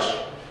starch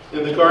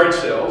in the guard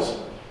cells.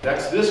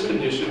 That's this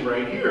condition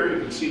right here.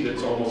 You can see that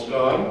it's almost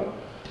gone.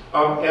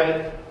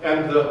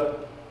 And the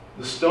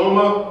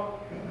stoma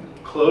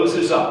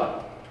closes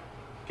up,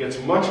 gets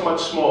much,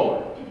 much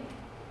smaller.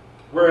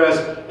 Whereas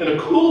in a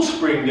cool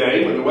spring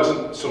day, when there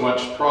wasn't so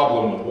much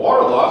problem with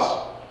water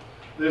loss,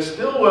 there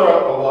still were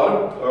a lot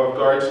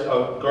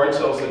of guard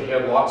cells that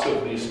had lots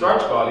of these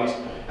starch bodies,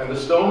 and the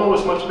stoma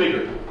was much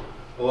bigger,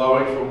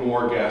 allowing for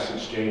more gas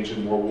exchange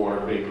and more water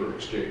vapor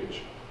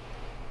exchange.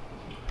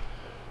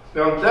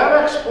 Now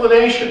that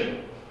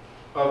explanation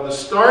of the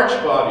starch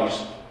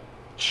bodies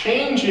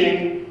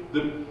changing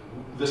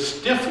the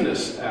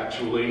stiffness,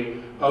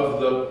 actually, of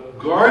the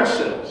guard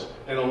cells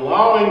and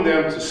allowing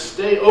them to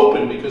stay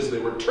open because they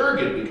were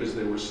turgid, because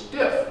they were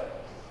stiff.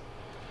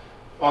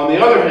 On the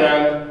other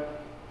hand,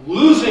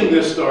 losing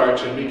this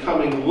starch and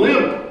becoming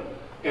limp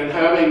and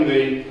having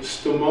the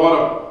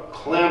stomata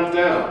clamped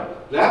down,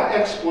 that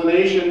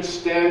explanation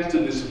stands to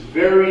this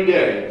very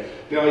day.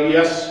 Now,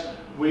 yes,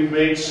 we've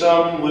made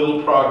some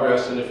little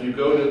progress, and if you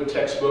go to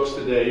textbooks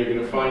today, you're going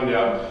to find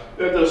out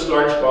that those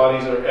starch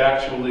bodies are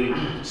actually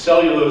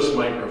cellulose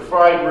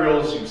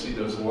microfibrils. You see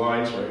those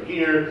lines right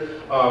here.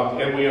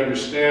 And we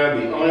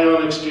understand the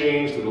ion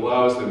exchange that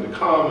allows them to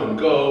come and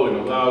go and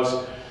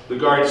allows the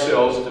guard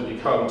cells to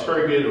become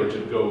turgid or to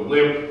go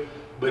limp.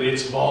 But it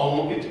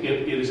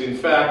is in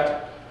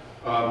fact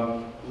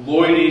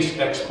Lloyd's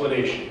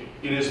explanation.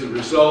 It is the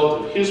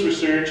result of his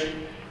research.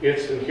 We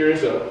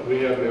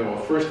have now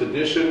a first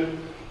edition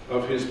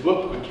of his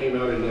book that came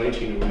out in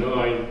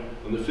 1909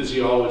 on the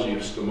physiology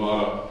of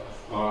stomata.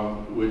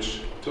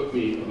 which took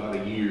me about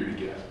a year to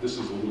get. This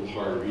is a little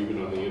harder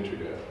even on the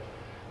internet.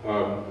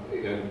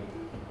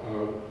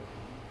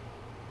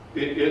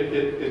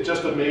 It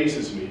just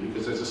amazes me,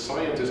 because as a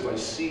scientist I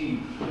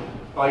see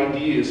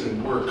ideas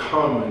and work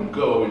come and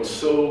go. It's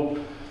so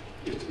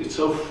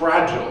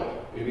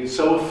fragile and it's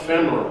so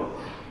ephemeral.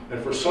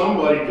 And for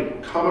somebody to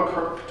come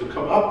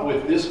up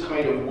with this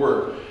kind of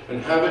work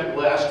and have it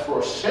last for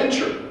a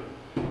century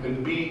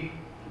and be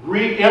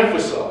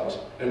re-emphasized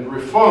and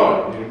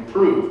refined and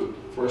improved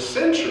for a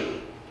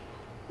century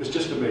is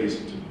just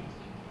amazing to me.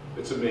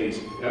 It's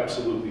amazing,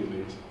 absolutely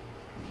amazing.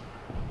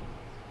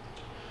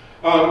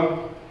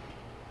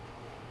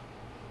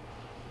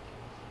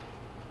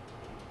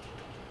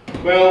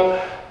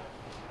 Well,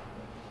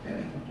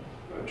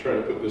 I'm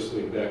trying to put this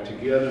thing back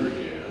together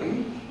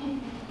again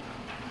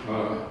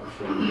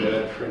from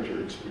bad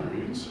printer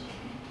experience.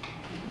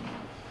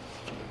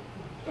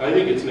 I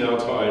think it's now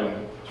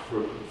time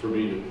for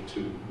me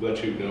to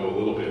let you know a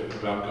little bit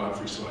about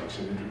Godfrey Sykes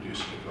and introduce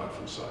you to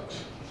Godfrey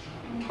Sykes.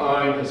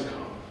 Time has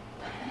come.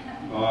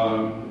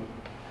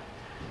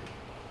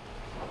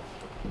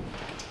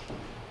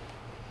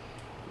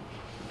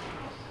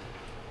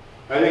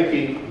 I think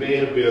he may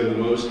have been the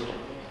most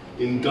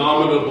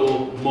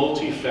indomitable,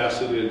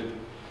 multifaceted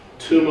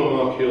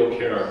Tumamoc Hill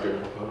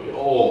character of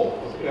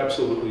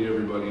absolutely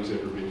everybody who's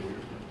ever been here.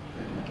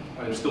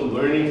 I'm still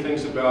learning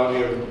things about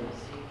him.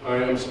 I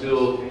am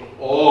still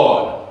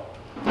awed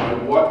by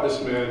what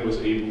this man was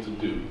able to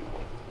do.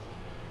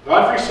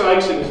 Godfrey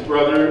Sykes and his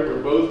brother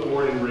were both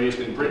born and raised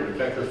in Britain. In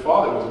fact, their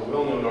father was a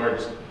well-known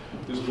artist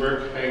whose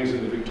work hangs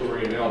in the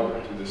Victorian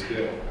Albert to this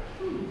day.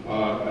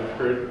 I've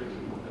heard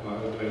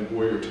Diane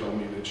Boyer tell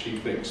me that she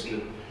thinks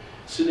that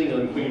sitting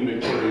on Queen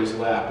Victoria's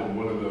lap in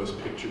one of those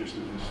pictures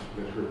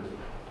that her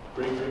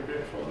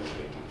great-great-grandfather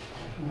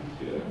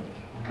painted,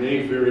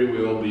 may very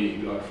well be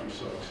Godfrey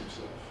Sykes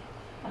himself.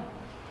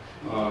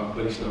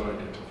 But he's not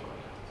identified.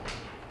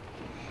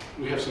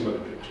 We have some other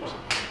pictures,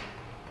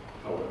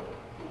 however.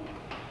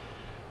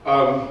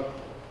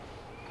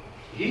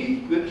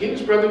 He and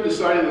his brother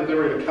decided that they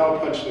were going to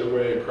cowpunch their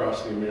way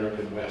across the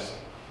American West.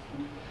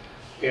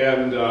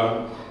 And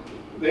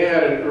they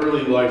had an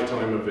early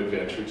lifetime of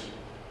adventures.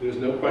 There's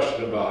no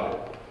question about it.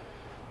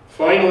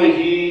 Finally,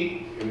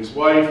 he and his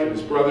wife and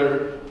his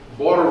brother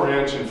bought a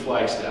ranch in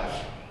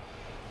Flagstaff,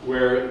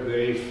 where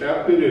they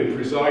founded and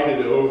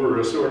presided over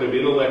a sort of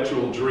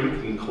intellectual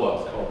drinking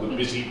club called the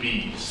Busy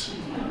Bees.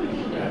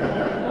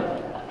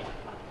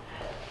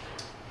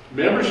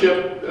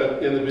 Membership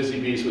in the Busy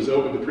Bees was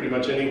open to pretty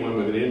much anyone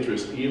with an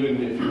interest,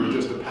 even if you were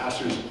just a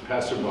passerby,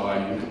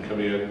 you could come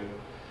in.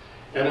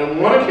 And on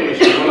one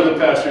occasion, one of the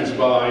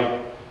passersby,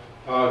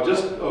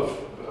 just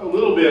a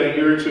little bit, a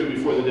year or two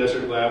before the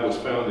Desert Lab was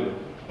founded,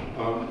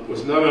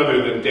 was none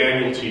other than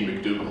Daniel T.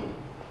 McDougall.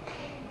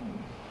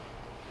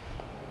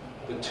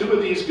 The two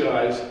of these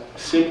guys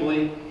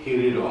simply hit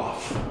it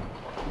off.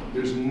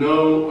 There's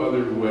no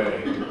other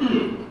way to put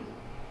it.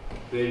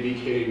 They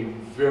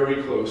became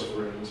very close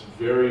friends,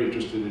 very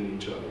interested in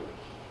each other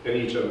and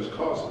each other's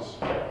causes.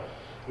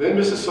 Then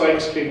Mrs.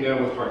 Sykes came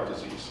down with heart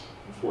disease,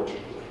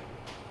 unfortunately.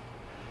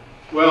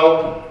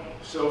 Well,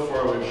 so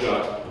far we've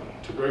got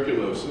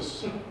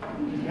tuberculosis,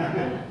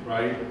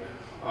 right?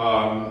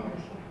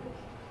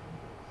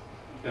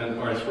 And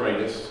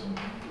arthritis.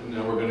 And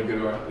now we're going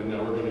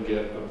to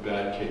get a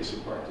bad case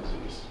of heart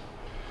disease.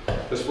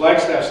 This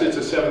Flagstaff sits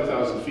at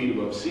 7,000 feet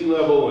above sea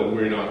level, and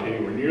we're not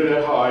anywhere near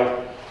that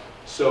high.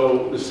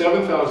 So the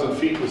 7,000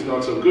 feet was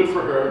not so good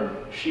for her.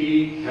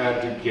 She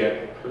had to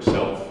get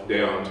herself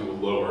down to a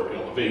lower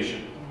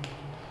elevation.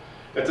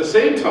 At the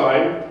same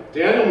time,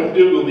 Daniel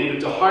McDougall needed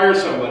to hire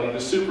somebody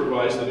to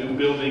supervise the new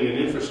building and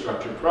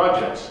infrastructure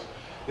projects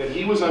that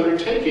he was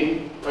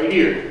undertaking right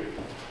here.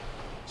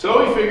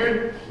 So he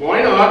figured,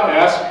 why not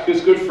ask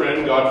his good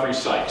friend Godfrey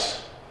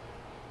Sykes?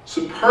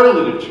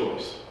 Superlative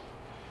choice.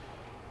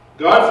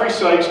 Godfrey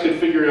Sykes could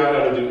figure out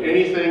how to do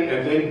anything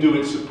and then do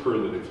it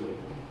superlatively.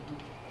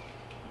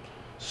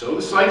 So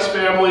the Sykes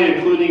family,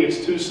 including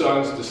its two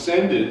sons,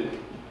 descended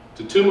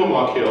to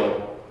Tumamoc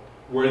Hill,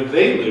 where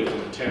they lived in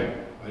a tent.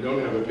 I don't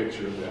have a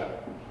picture of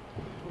that.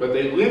 But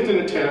they lived in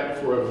a tent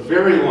for a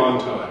very long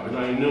time, and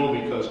I know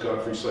because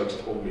Godfrey Sykes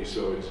told me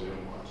so in his memoirs.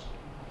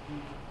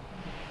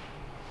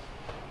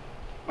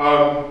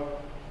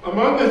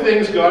 Among the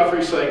things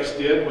Godfrey Sykes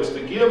did was to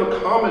give a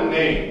common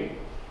name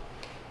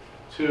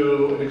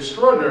to an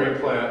extraordinary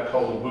plant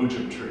called the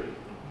boojum tree.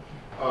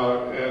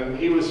 And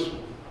he was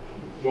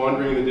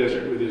wandering the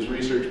desert with his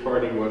research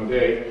party one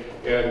day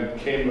and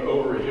came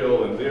over a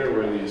hill, and there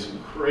were these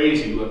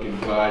crazy looking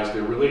guys.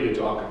 They're related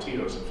to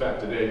Alcatinos. In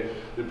fact, today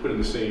they're put in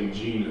the same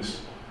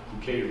genus,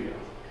 Eukarya.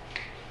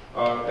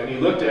 And he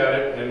looked at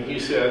it and he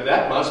said,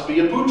 that must be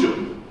a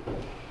boojum.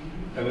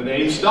 And the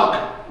name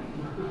stuck.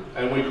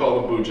 And we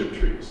call them boojum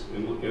trees.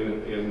 In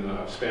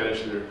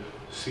Spanish, they're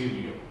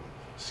cirio,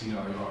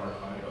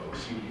 C-I-R-I-O,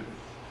 cirio.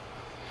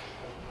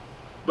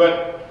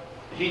 But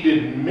he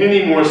did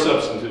many more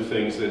substantive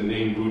things than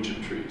name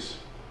boojum trees.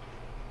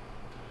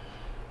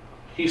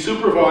 He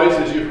supervised,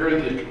 as you've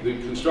heard, the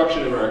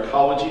construction of our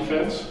ecology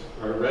fence,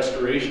 our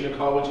restoration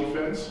ecology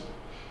fence.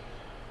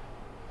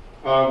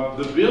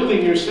 The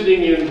building you're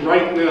sitting in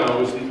right now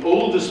is the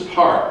oldest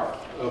part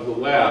of the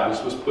lab.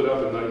 This was put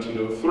up in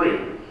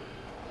 1903.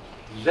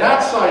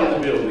 That side of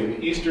the building,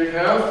 the eastern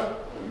half,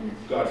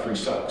 Godfrey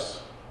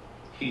Sykes.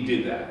 He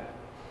did that.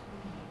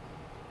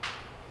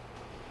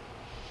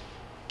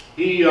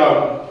 He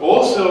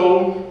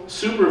also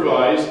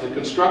supervised the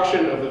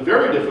construction of the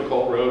very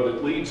difficult road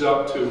that leads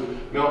up to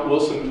Mount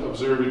Wilson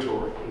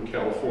Observatory in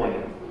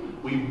California.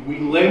 We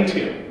lent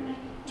him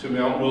to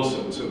Mount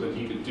Wilson so that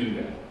he could do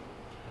that.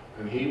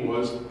 And he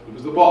was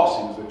the boss.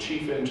 He was the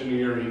chief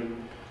engineer. He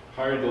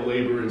hired the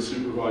labor and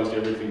supervised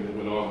everything that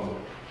went on there.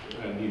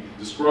 And he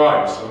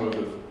described some of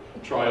the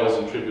trials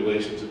and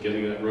tribulations of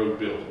getting that road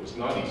built. It was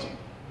not easy.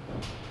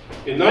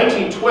 In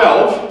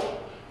 1912,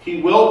 he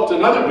whelped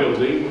another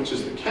building, which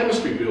is the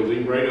chemistry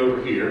building right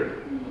over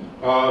here.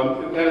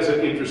 That is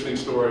an interesting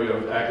story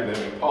of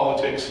academic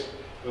politics,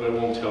 but I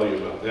won't tell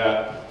you about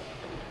that.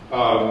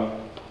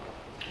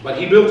 But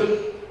he built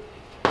it.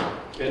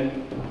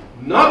 And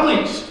not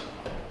least,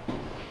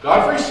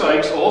 Godfrey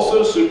Sykes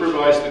also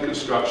supervised the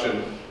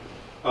construction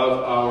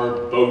of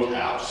our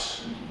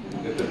boathouse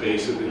at the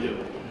base of the hill.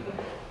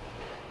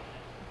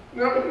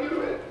 Now,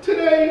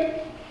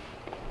 today,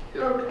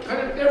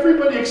 kind of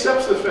everybody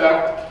accepts the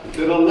fact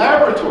that a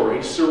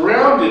laboratory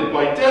surrounded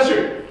by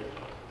desert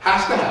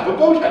has to have a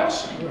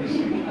boathouse. I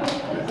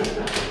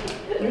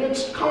mean,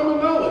 it's common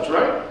knowledge,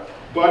 right?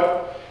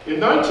 But in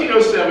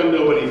 1907,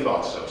 nobody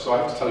thought so. So I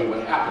have to tell you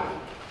what happened,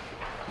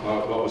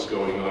 what was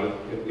going on.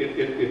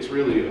 It's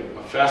really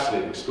a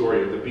fascinating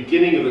story. At the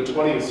beginning of the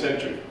 20th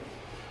century,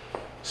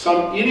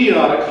 some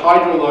idiotic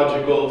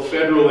hydrological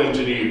federal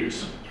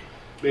engineers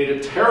made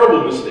a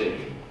terrible mistake.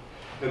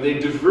 And they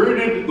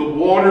diverted the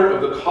water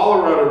of the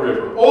Colorado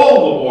River,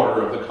 all the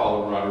water of the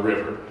Colorado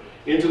River,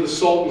 into the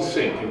Salton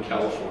Sink in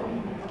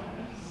California.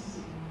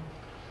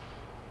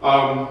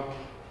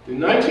 In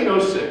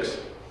 1906,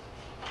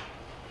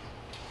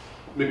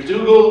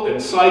 McDougall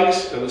and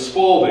Sykes and the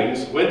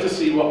Spauldings went to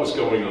see what was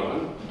going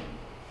on.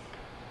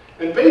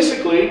 And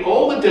basically,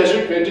 all the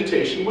desert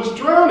vegetation was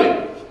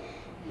drowning.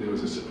 It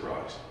was a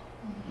surprise.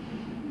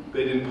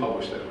 They didn't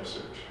publish that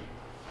research.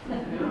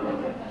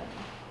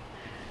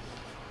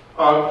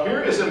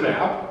 Here is a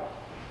map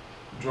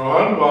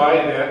drawn by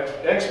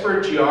that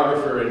expert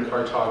geographer and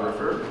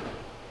cartographer,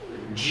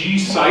 G.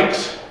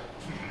 Sykes.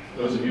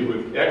 Those of you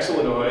with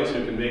excellent eyes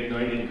who can make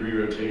 90-degree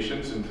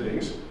rotations and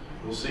things,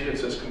 will see it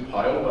says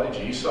compiled by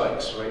G.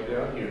 Sykes right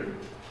down here.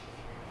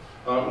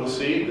 We'll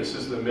see this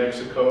is the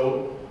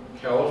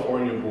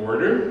Mexico-California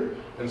border,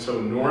 and so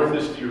north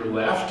is to your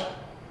left.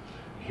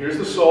 Here's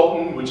the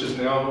Salton, which is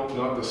now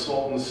not the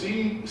Salton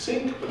Sea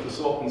Sink, but the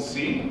Salton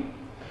Sea.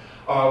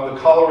 The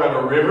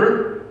Colorado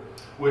River,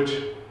 which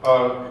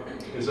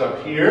is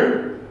up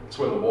here. It's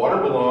where the water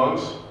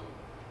belongs,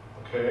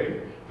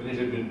 okay? But it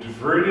had been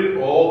diverted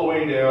all the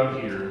way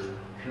down here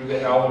through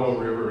the Alamo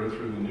River and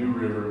through the New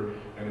River,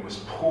 and it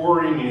was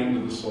pouring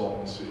into the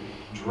Salton Sea,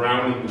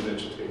 drowning the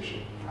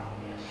vegetation.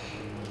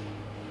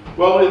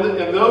 Well,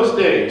 in those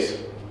days,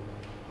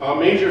 a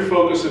major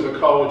focus of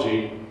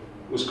ecology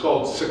was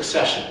called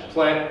succession,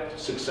 plant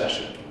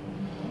succession.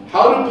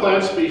 How do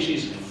plant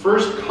species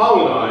first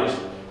colonize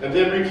and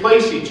then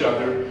replace each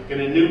other in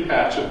a new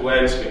patch of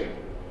landscape?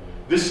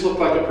 This looked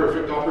like a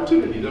perfect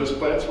opportunity. Those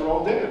plants were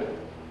all dead.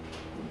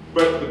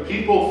 But the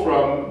people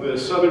from the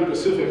Southern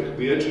Pacific,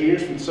 the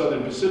engineers from the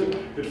Southern Pacific,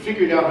 had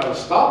figured out how to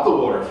stop the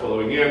water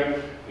flowing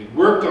in. They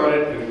worked on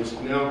it, and it was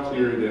now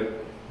clear that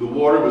the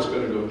water was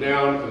going to go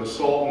down, and the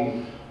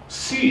Salton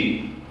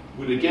Sea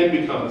would again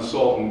become the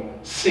Salton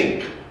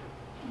Sink.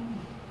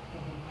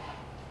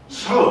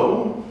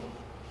 So,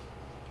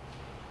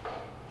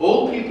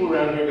 old people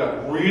around here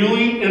got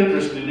really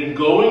interested in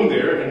going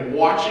there and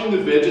watching the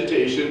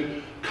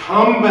vegetation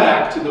come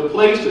back to the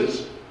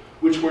places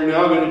which were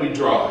now going to be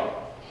dry.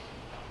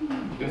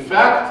 In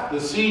fact, the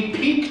sea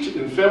peaked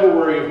in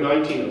February of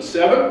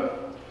 1907,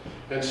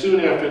 and soon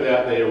after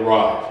that they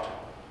arrived.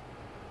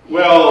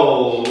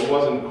 Well, it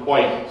wasn't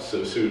quite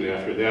so soon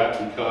after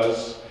that,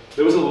 because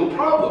there was a little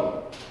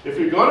problem. If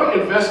you're going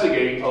to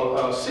investigate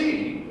a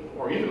sea,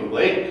 or even a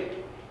lake,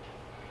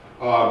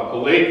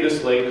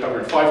 this lake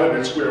covered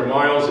 500 square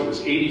miles, it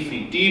was 80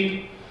 feet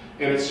deep,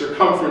 and its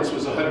circumference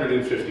was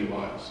 150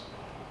 miles.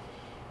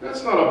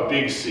 That's not a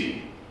big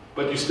sea,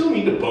 but you still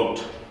need a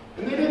boat.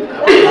 And they didn't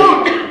have a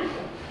boat.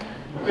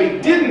 They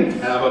didn't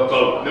have a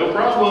boat, no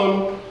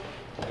problem.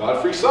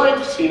 Godfrey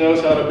Sykes, he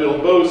knows how to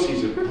build boats,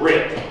 he's a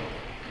Brit.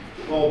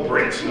 All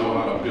Brits know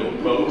how to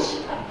build boats.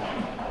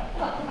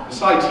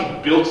 Besides, he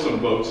built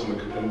some boats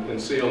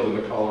and sailed in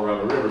the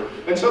Colorado River.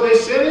 And so they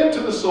sent him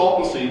to the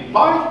Salton Sea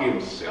by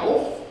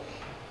himself,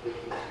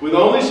 with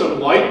only some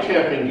light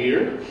camping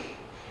gear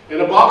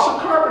and a box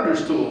of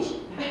carpenter's tools.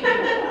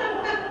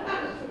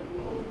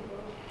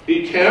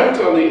 He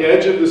camped on the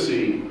edge of the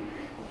sea,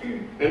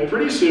 and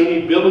pretty soon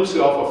he built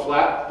himself a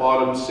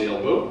flat-bottomed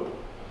sailboat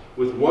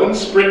with one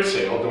sprit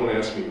sail. Don't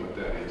ask me what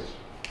that is.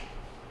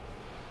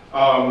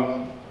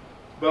 But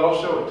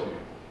I'll show it to you.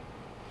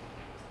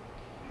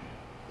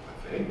 I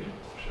think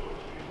I'll show it to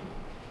you.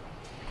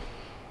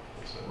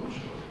 Yes, I will show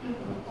it to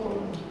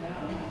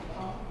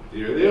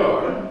you. Here they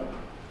are.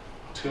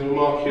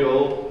 Tumamoc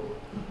Hill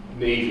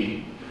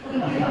Navy.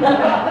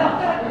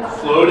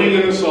 Floating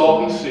in the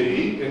Salton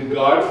Sea in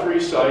Godfrey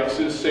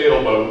Sykes'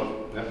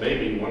 sailboat. That may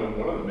be one of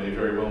them, may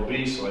very well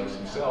be Sykes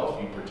himself.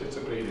 He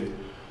participated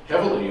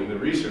heavily in the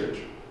research.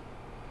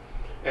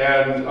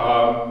 And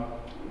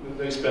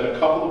they spent a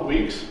couple of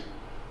weeks.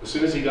 As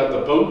soon as he got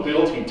the boat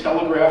built, he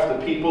telegraphed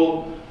the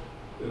people,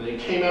 and they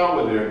came out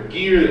with their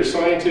gear, their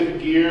scientific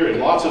gear, and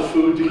lots of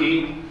food to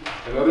eat,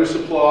 and other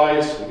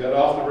supplies. They got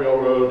off the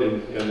railroad,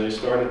 and they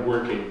started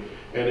working.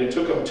 And it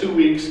took them 2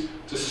 weeks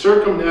to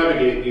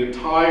circumnavigate the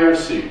entire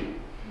sea,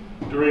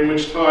 during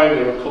which time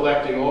they were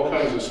collecting all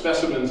kinds of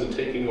specimens and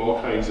taking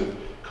all kinds of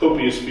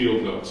copious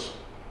field notes.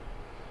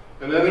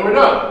 And then they were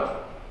done.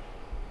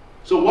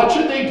 So what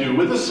should they do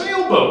with a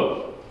sailboat?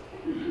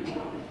 It's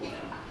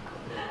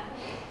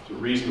a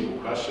reasonable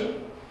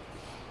question.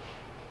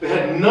 They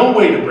had no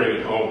way to bring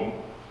it home.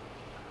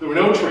 There were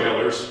no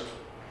trailers.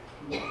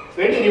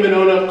 They didn't even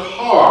own a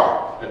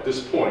car at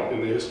this point in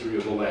the history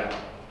of the lab.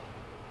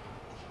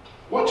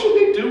 What should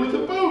they do with a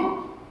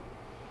boat?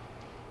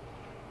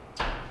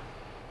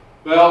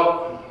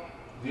 Well,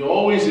 the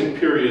always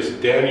imperious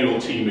Daniel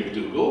T.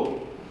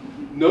 McDougall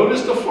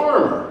noticed a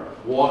farmer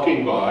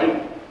walking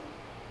by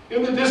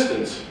in the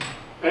distance.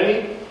 And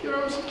he, come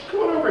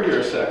on over here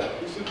a sec.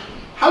 He said,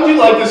 how'd you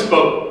like this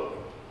boat?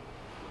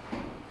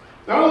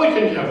 Not only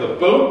can you have the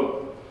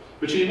boat,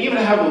 but you can even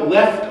have the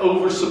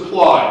leftover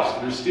supplies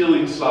that are still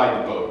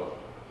inside the boat.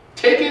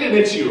 Take it and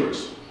it's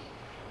yours.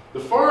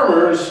 The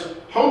farmer's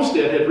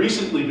homestead had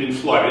recently been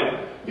flooded.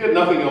 He had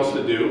nothing else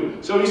to do.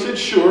 So he said,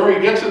 sure. He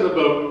gets in the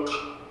boat,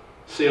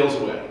 sails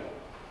away.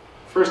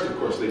 First, of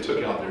course, they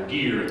took out their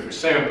gear and their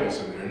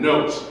samples and their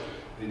notes.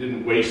 They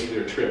didn't waste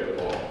their trip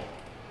at all.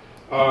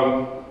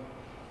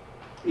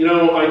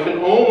 I can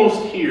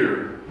almost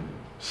hear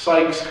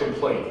Sykes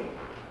complaining.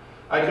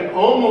 I can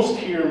almost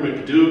hear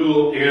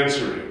McDougall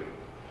answering.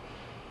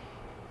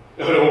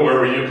 Oh, don't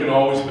worry, you can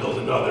always build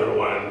another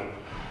one.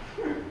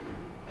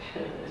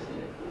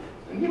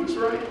 And he was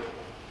right.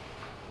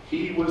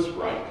 He was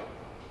right.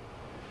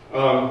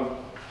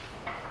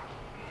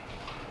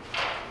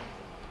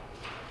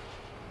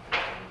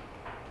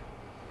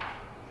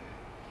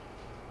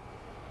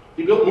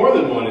 He built more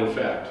than one, in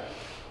fact.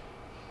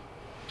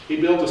 He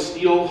built a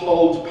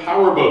steel-hulled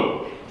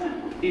powerboat.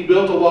 He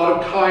built a lot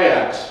of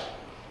kayaks.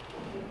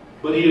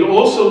 But he had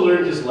also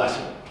learned his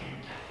lesson.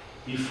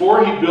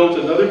 Before he built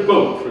another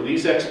boat for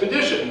these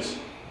expeditions,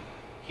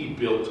 he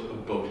built a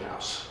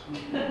boathouse.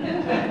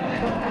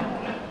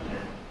 And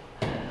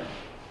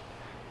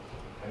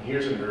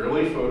here's an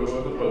early photo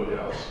of the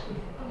boathouse.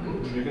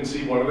 You can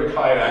see one of the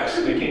kayaks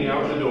sticking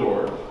out the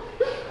door.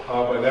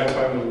 By that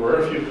time, there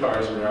were a few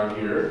cars around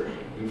here,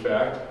 in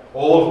fact,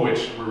 all of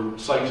which were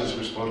Sykes'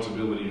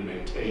 responsibility to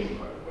maintain,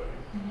 by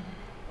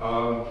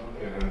the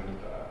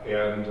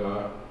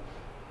way.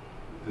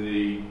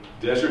 The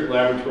Desert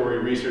Laboratory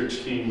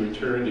research team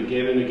returned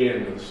again and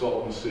again to the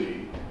Salton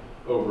Sea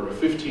over a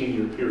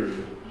 15-year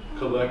period,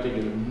 collecting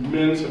an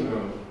immense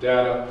amount of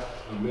data,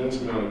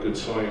 immense amount of good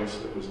science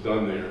that was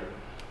done there,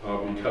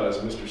 because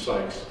Mr.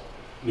 Sykes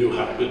knew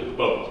how to build a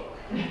boat.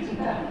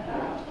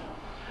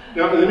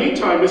 Now, in the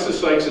meantime, Mrs.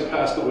 Sykes had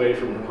passed away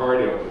from her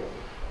heart ailment,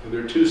 and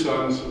their 2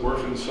 sons,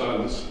 orphan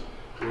sons,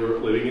 were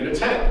living in a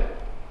tent.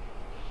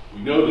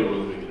 We know they were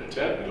living in a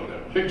tent. We don't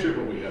have a picture,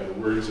 but we have the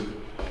words of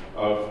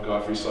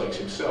Godfrey Sykes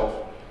himself.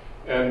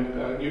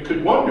 And you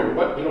could wonder,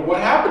 what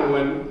happened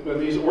when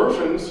these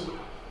orphans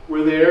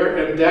were there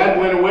and Dad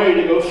went away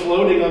to go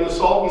floating on the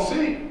Salton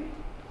Sea?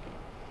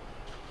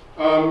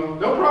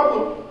 No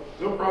problem,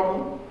 no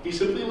problem. He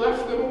simply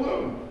left them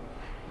alone.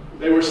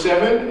 They were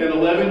 7 and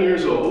 11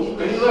 years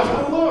old, and he left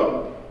them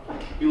alone.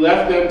 He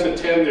left them to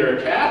tend their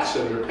cats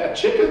and their pet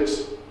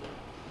chickens,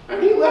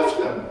 and he left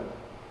them.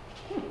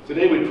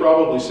 Today we'd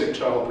probably sic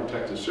Child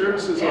Protective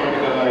Services on the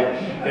guy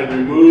and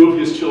remove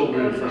his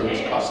children from his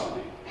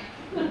custody.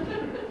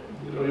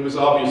 He was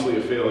obviously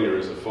a failure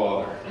as a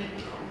father.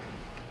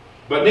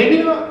 But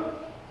maybe not.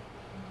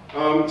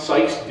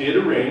 Sykes did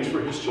arrange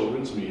for his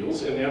children's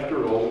meals, and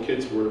after all, the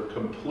kids were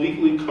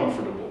completely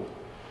comfortable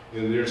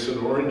in their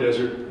Sonoran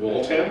Desert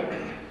wall tent,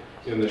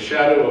 in the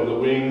shadow of the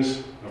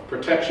wings of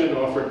protection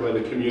offered by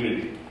the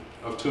community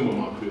of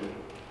Tumamoc Hill.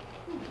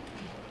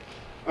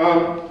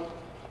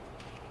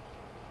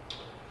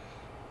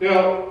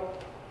 Now,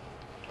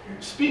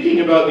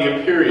 speaking about the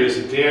imperious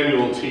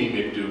Daniel T.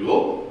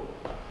 McDougall,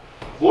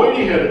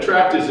 Lloydie had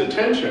attracted his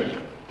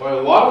attention by a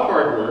lot of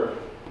hard work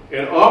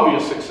and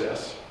obvious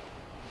success.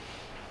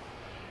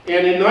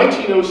 And in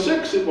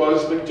 1906, it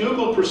was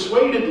McDougall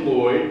persuaded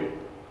Lloyd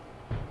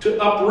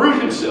to uproot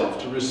himself,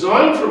 to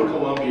resign from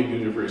Columbia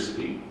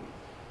University,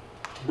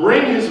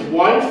 bring his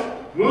wife,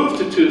 move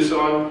to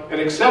Tucson, and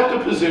accept a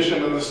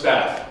position on the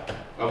staff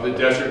of the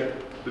Desert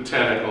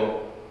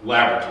Botanical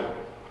Laboratory.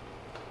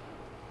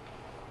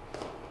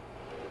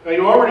 Now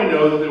you already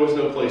know that there was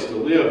no place to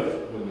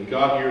live when they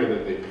got here and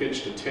that they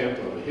pitched a tent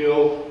on the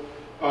hill.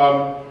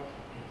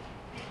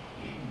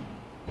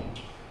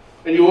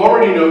 And you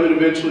already know that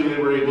eventually they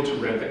were able to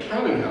rent a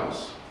cabin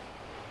house.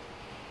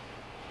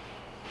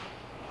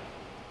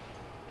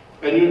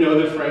 And you know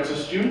that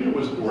Francis Jr.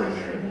 was born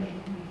there.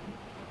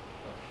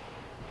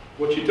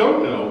 What you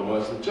don't know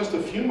was that just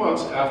a few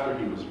months after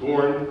he was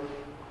born,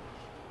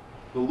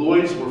 the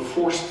Lloyds were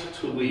forced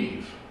to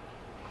leave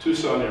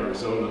Tucson,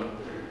 Arizona,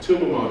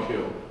 Tumamoc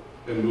Hill,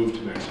 and move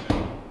to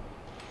Mexico.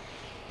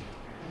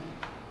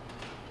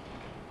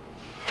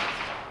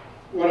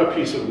 What a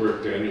piece of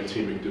work Daniel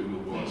T.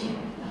 McDougall was.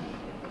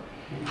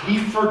 He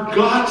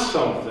forgot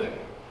something.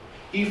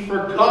 He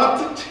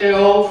forgot to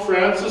tell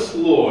Francis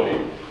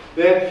Lloyd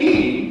that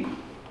he,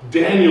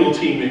 Daniel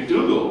T.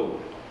 McDougall,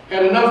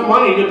 had enough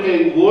money to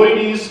pay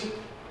Lloydie's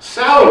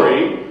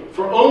salary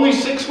for only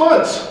 6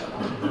 months.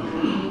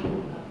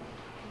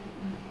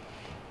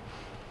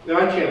 Now,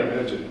 I can't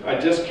imagine. I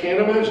just can't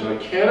imagine. I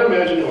can't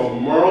imagine how a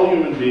moral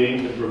human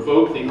being can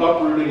provoke the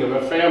uprooting of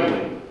a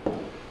family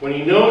when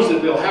he knows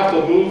that they'll have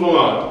to move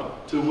on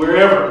to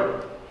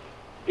wherever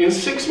in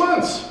 6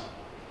 months.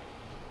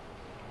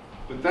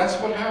 But that's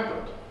what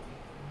happened.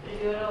 They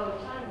do it all the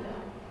time now.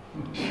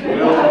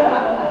 Well,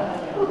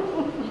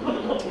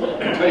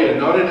 I tell you,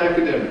 not in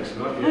academics,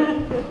 not yet.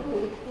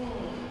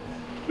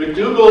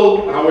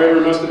 McDougall, however,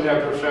 must have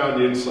had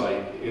profound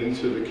insight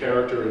into the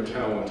character and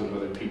talent of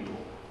other people.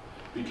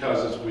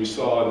 Because as we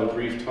saw in the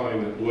brief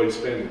time that Lloyd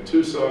spent in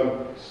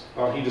Tucson,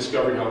 he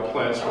discovered how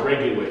plants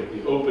regulate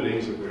the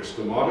openings of their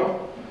stomata,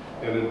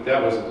 and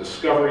that was a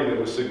discovery that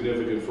was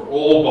significant for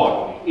all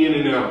botany, in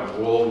and out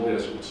of all the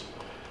deserts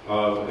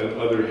and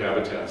other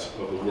habitats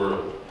of the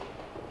world.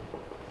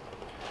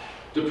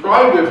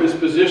 Deprived of his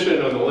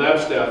position on the lab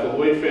staff, the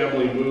Lloyd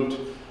family moved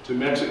to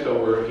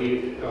Mexico, where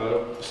he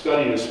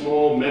studied a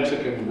small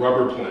Mexican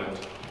rubber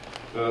plant.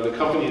 The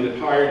company that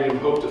hired him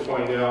hoped to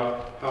find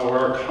out how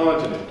our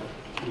continent,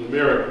 the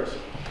Americas,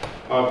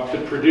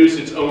 could produce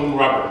its own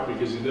rubber,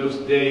 because in those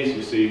days,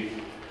 you see,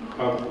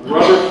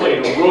 rubber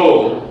played a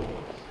role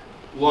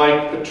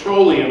like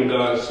petroleum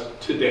does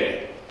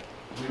today.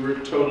 We were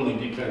totally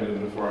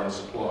dependent on foreign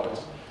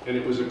supplies, and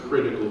it was a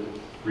critical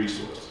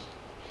resource.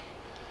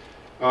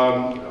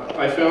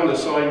 I found a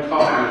signed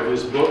copy of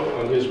his book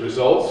on his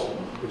results,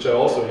 which I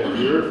also have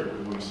here. If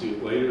you want to see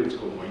it later, it's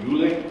called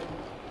Mayule.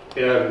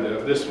 And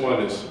this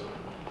one is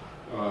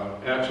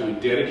actually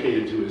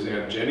dedicated to his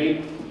Aunt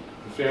Jenny.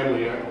 The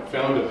family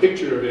found a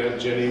picture of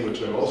Aunt Jenny,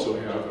 which I also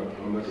have.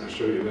 I'm not going to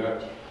show you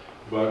that.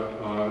 But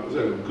it was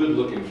a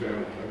good-looking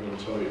family, I'm going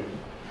to tell you.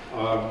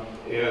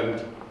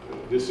 And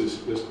this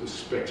is this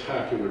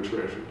spectacular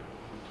treasure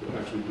to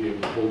actually be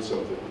able to hold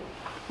something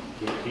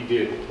that he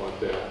did like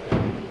that,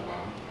 and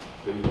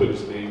that he put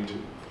his name to.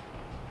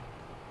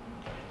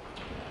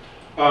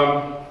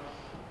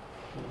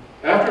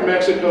 After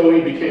Mexico, he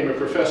became a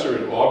professor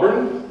at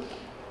Auburn,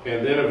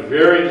 and then a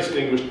very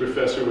distinguished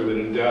professor with an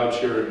endowed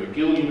chair at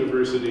McGill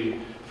University,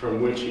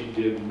 from which he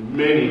did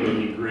many,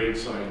 many great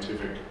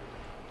scientific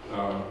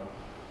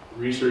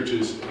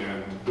researches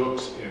and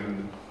books,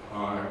 and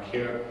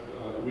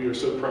we are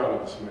so proud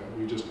of this man.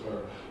 We just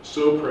are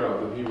so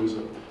proud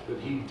that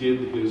he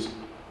did his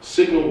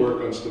signal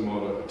work on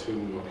stomata at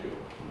Tumamoc Hill.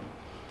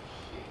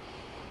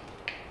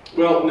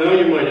 Well, now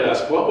you might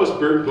ask, what was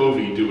Bert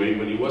Bovee doing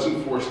when he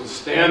wasn't forced to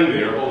stand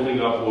there holding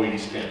up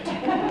Lloydie's tent?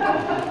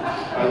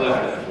 I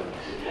left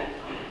that.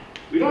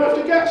 We don't have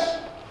to guess.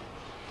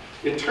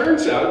 It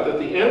turns out that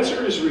the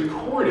answer is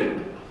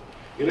recorded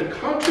in a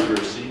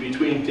controversy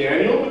between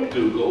Daniel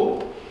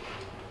McDougall,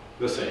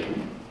 the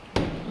same,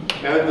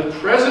 and the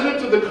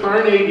president of the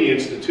Carnegie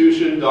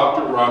Institution,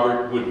 Dr.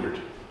 Robert Woodward.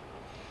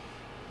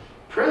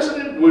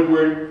 President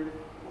Woodward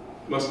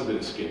must have been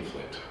a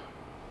skinflint,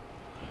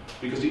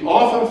 because he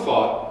often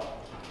thought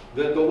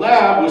that the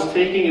lab was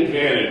taking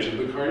advantage of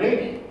the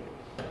Carnegie.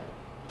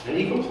 And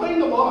he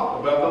complained a lot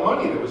about the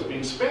money that was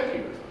being spent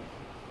here.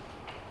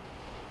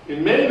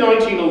 In May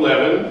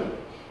 1911,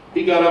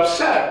 he got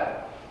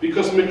upset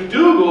because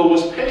McDougall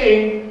was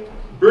paying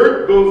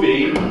Bert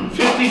Bovee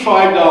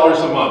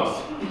 $55 a month.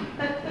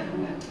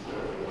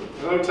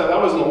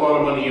 That wasn't a lot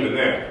of money even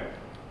then.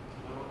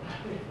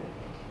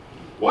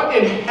 What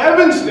in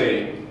heaven's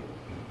name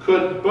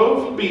could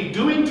Bovee be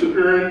doing to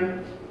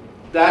earn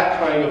that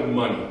kind of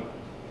money?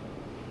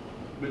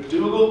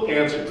 McDougall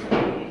answered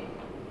him.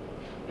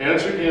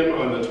 Answered him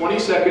on the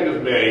 22nd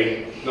of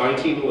May,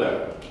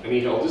 1911. And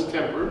he held his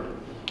temper.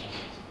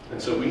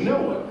 And so we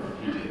know what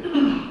he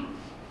did.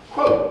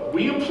 Quote,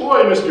 "We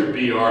employ Mr.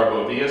 B.R.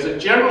 Bovee as a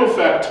general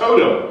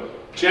factotum,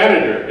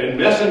 janitor, and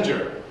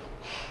messenger,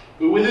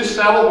 who with his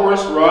saddle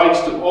horse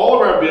rides to all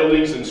of our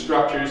buildings and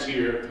structures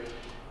here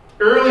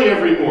early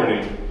every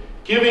morning,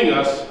 giving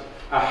us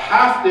a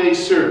half-day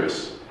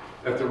service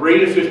at the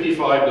rate of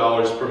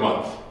 $55 per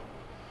month.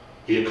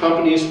 He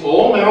accompanies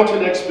all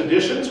mountain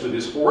expeditions with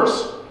his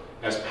horse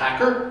as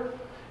packer,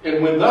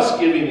 and when thus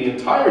giving the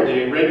entire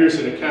day, renders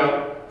an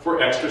account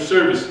for extra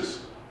services.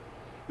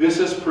 This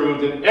has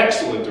proved an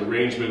excellent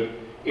arrangement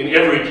in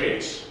every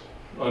case,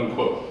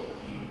 unquote.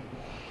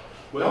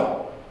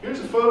 Well, here's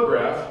a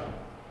photograph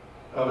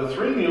of a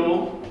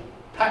 3-mule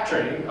pack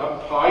train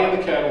up high in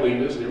the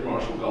Catalinas near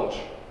Marshall Gulch.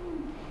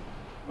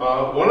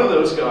 One of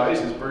those guys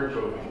is bird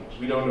boating.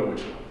 We don't know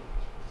which one.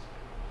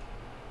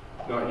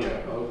 Not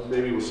yet.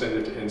 Maybe we'll send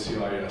it to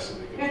NCIS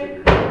and they can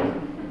figure it out.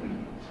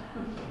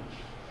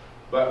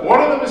 But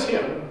one of them is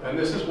him, and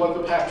this is what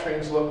the pack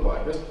trains look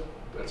like.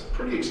 That's a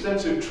pretty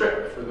extensive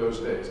trip for those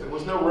days. There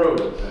was no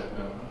road at that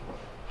mountain.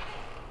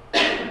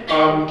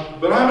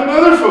 But I have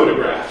another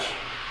photograph.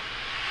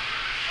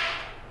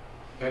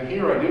 And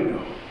here I do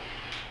know.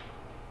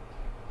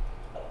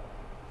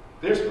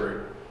 There's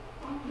Bert.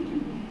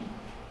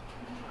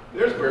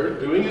 There's Bert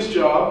doing his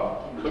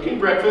job, cooking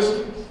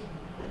breakfast,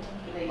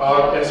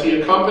 as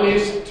he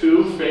accompanies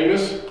 2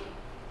 famous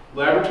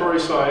laboratory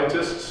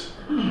scientists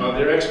on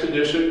their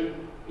expedition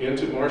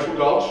into Marshall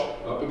Gulch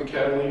up in the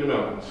Catalina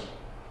Mountains.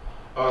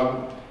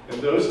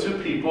 And those 2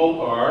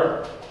 people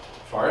are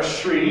Forrest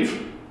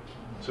Shreve,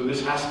 so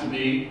this has to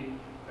be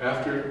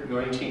after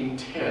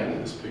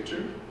 1910, this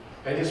picture,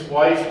 and his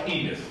wife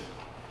Edith.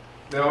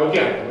 Now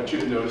again, I want you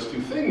to notice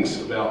 2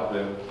 things about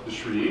the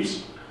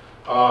Shreves.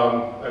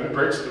 I mean,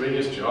 Bert's doing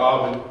his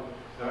job,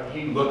 and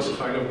he looks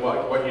kind of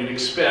like what you'd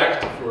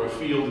expect for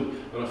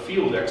on a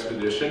field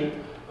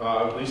expedition.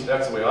 At least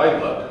that's the way I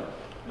look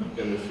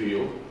in the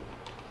field.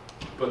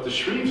 But the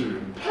Shreves are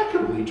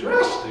impeccably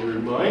dressed. They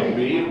remind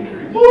me of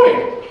Mary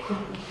Lloyd.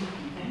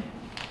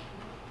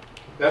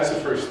 That's the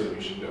first thing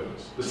you should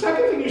notice. The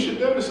second thing you should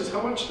notice is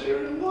how much they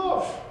are in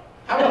love.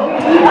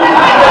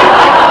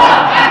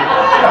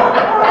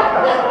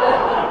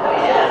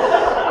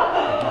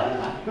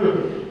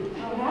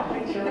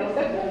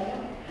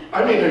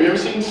 I mean, have you ever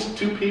seen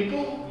 2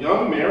 people,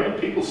 young married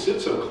people,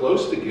 sit so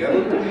close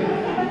together?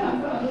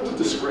 It's a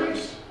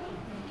disgrace.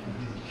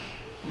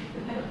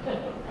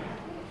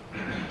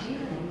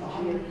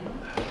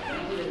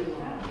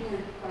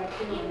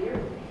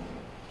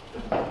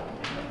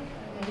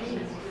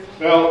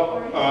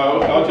 Well,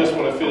 I just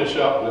want to finish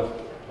up with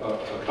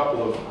a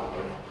couple of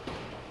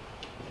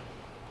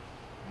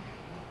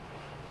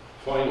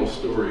final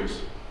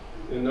stories.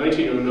 In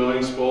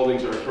 1909,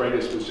 Spaulding's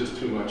arthritis was just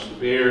too much to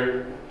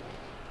bear.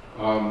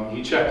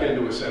 He checked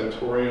into a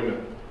sanatorium at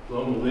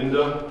Loma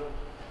Linda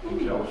in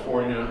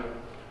California,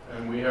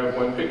 and we have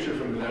one picture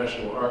from the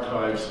National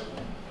Archives,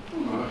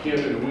 him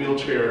in a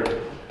wheelchair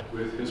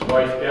with his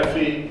wife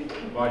Effie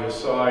by his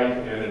side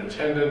and an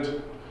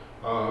attendant,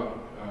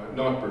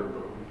 not bird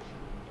boating.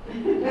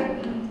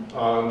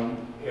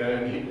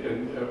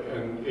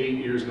 And 8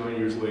 years, 9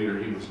 years later,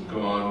 he was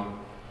gone,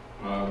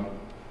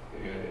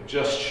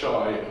 just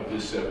shy of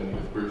his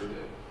 70th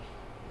birthday.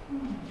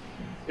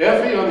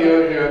 Effie, on the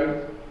other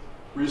hand,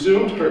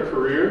 resumed her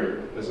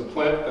career as a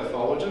plant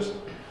pathologist.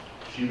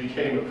 She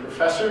became a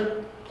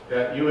professor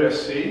at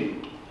USC,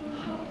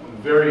 a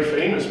very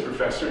famous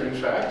professor, in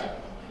fact.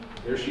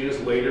 There she is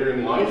later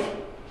in life.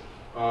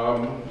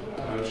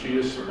 She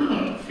is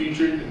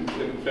featured,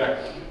 in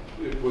fact,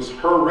 it was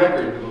her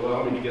record that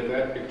allowed me to get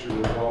that picture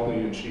of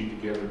Volney and she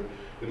together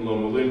in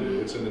Loma Linda.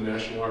 It's in the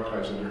National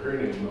Archives under her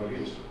name, not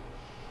his.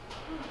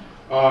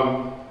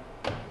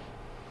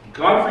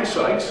 Godfrey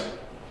Sykes,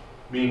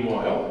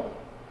 meanwhile,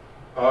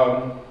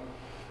 kind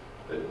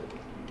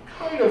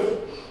of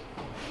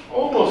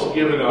almost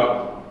given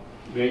up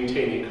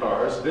maintaining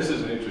cars. This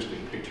is an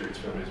interesting picture. It's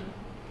from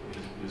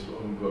his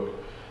own book.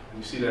 And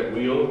you see that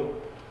wheel?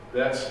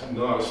 That's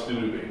not a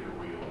Studebaker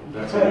wheel.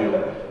 That's a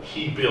wheel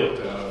he built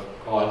out of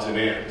odds and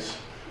ends.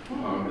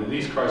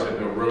 These cars had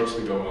no roads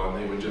to go on.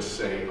 They would just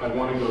say, I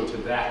want to go to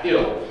that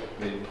hill.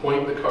 And they'd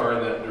point the car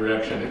in that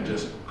direction and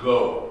just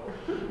go.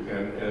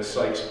 And as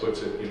Sykes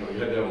puts it, you know, you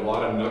had to have a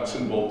lot of nuts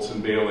and bolts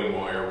and baling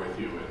wire with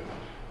you,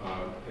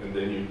 and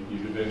then you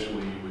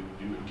eventually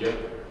you would get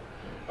there.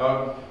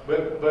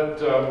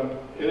 But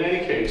in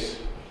any case,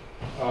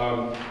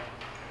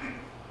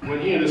 when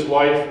he and his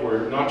wife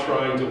were not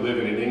trying to live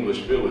in an English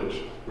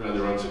village,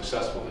 rather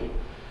unsuccessfully,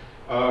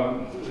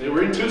 they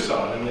were in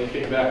Tucson, and they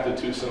came back to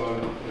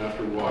Tucson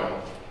after a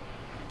while.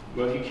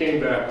 But he came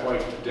back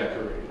quite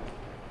decorated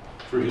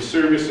for his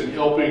service in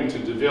helping to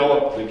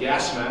develop the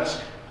gas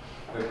mask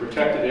that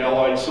protected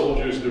Allied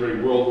soldiers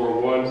during World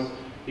War I.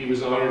 He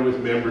was honored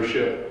with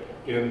membership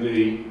in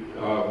the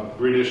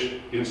British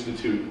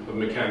Institute of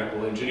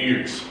Mechanical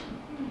Engineers.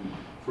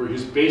 For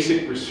his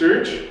basic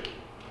research,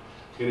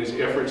 in his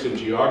efforts in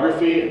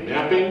geography and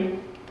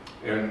mapping,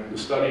 and the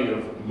study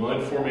of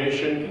mud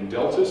formation in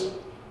deltas,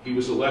 he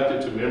was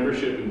elected to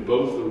membership in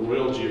both the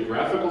Royal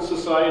Geographical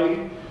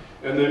Society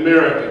and the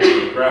American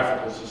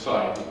Geographical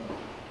Society.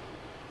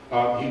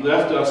 He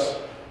left us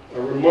a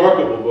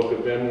remarkable book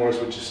of memoirs,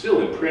 which is still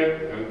in print,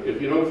 and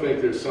if you don't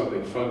think there's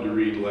something fun to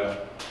read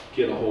left,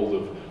 get a hold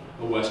of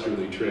A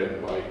Westerly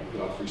Tread by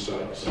Godfrey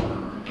Sykes.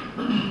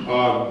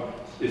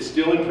 It's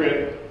still in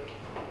print.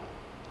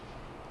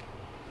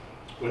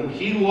 When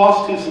he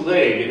lost his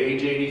leg at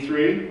age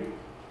 83, he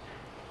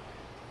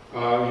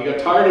got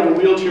tired of a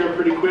wheelchair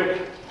pretty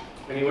quick,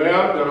 and he went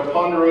out, got a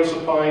ponderosa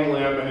pine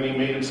limb, and he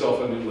made himself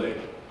a new leg.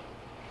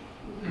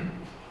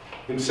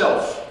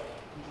 himself.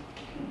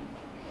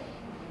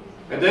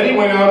 And then he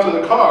went out to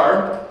the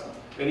car,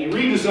 and he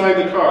redesigned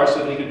the car so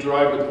that he could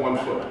drive with one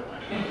foot.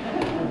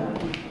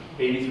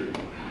 83.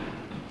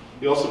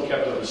 He also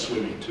kept up his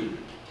swimming, too.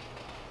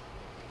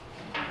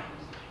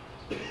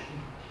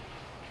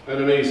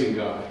 An amazing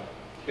guy.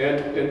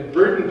 And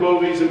Burton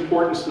Bovey's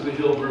importance to the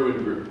Hill grew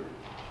and grew.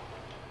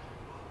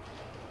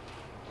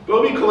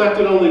 Bovey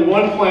collected only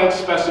one plant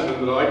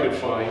specimen that I could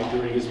find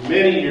during his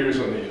many years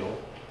on the Hill,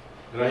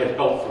 and I had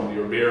help from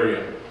the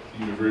herbarium at the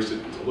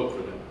university to look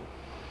for them.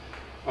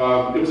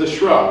 It was a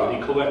shrub that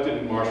he collected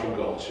in Marshall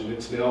Gulch, and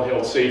it's now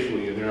held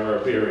safely in our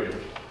herbarium.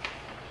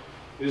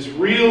 His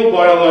real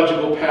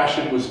biological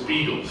passion was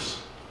beetles,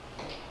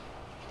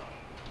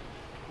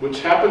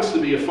 which happens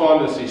to be a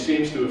fondness he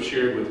seems to have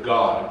shared with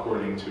God,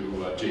 according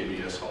to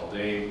J.B.S.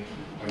 Haldane.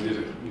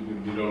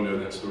 You don't know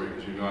that story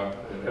because you're not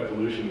an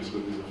evolutionist,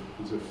 but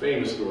there's a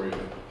famous story of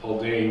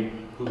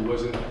Haldane, who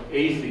was an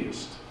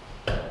atheist.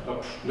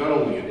 Not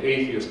only an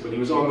atheist, but he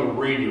was on the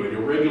radio, in a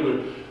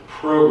regular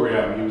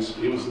program.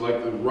 He was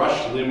like the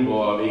Rush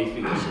Limbaugh of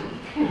atheism.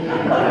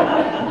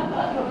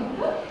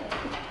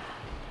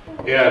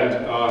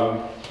 And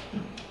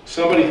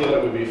somebody thought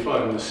it would be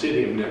fun to sit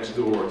him next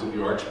door to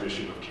the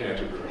Archbishop of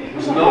Canterbury. He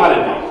was not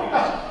an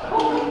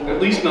atheist,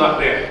 at least not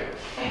then.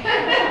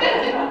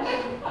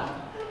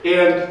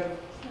 And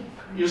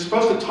you're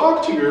supposed to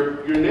talk to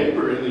your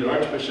neighbor, and the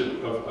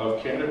Archbishop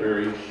of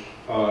Canterbury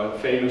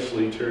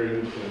famously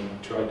turned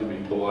and tried to be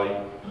polite.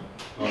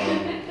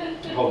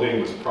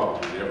 Haldane was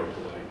probably never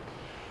polite.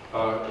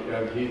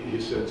 And he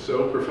said,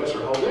 "So, Professor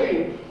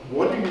Haldane,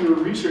 what do your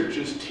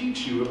researchers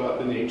teach you about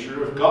the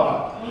nature of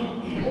God?"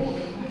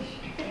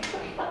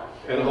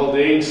 And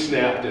Haldane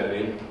snapped at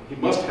him. He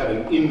must have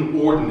an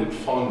inordinate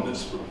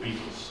fondness for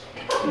beetles.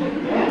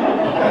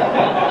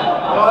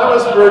 Well, that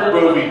was Bert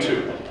Bovey,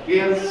 too. He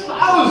had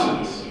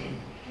thousands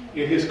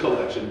in his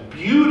collection,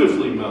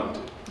 beautifully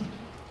mounted.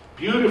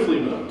 Beautifully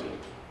mounted.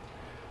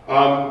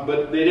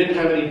 But they didn't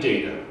have any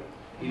data.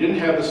 He didn't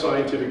have the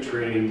scientific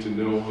training to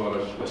know how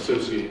to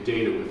associate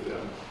data with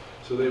them.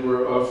 So they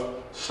were of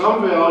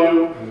some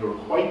value, and they were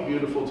quite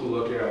beautiful to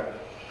look at,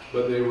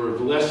 but they were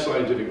of less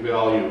scientific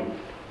value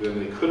than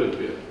they could have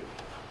been.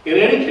 In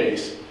any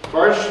case,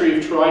 Forrest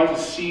Shreve tried to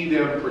see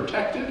them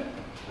protected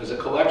as a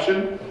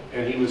collection,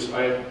 and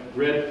I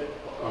read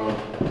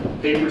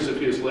papers of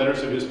his,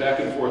 letters of his back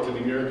and forth to the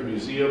American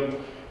Museum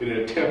in an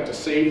attempt to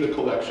save the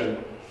collection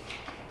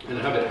and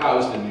have it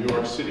housed in New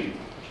York City,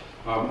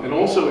 and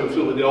also in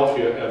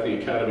Philadelphia at the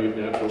Academy of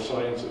Natural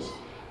Sciences.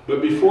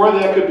 But before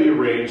that could be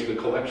arranged, the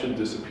collection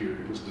disappeared.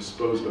 It was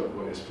disposed of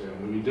by his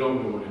family. We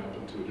don't know what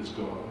happened to it. It's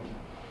gone.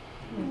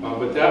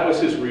 But that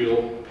was his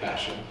real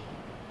passion.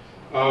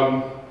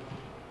 On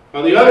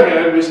the other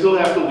hand, we still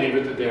have to leave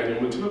it to Daniel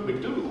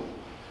McDougall,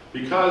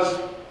 because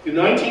in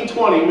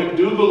 1920,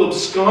 McDougall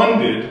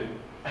absconded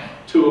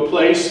to a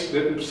place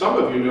that some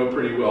of you know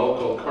pretty well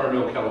called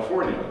Carmel,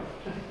 California.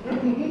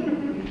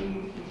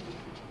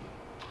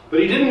 But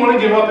he didn't want to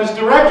give up his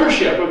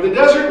directorship of the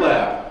Desert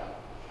Lab.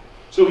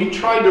 So he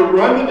tried to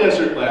run the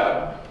Desert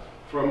Lab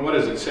from,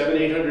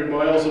 700-800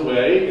 miles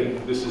away,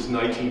 and this is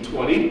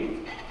 1920.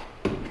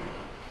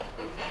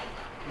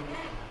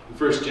 The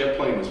first jet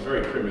plane was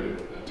very primitive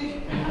at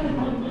that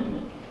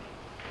time.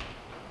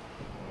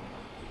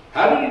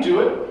 How did he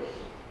do it?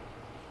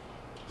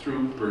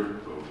 Through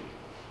Bert Bovey.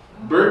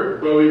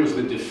 Bert Bovey was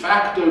the de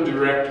facto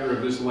director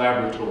of this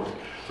laboratory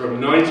from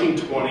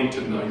 1920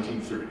 to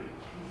 1930.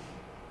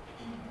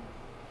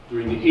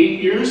 During the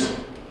 8 years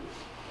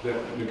that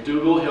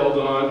McDougall held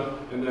on,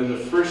 and then the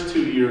first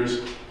 2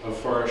 years of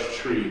Forrest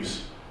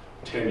Shreve's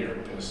tenure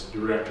as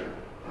director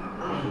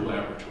of the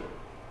laboratory.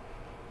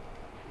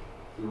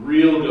 The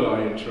real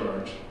guy in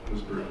charge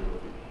was Bert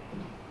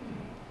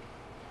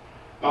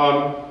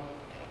Bovey.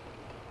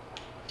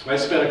 I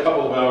spent a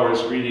couple of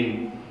hours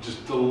reading,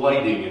 just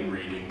delighting in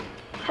reading,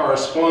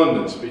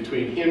 correspondence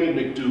between him and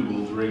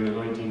McDougall during the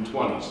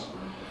 1920s.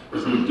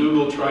 As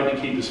McDougall tried to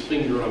keep his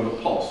finger on the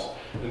pulse,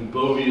 and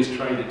Bovey is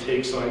trying to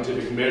take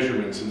scientific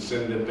measurements and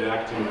send them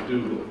back to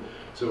McDougall,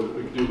 so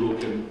McDougall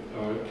can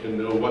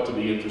know what to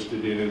be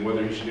interested in and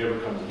whether he should ever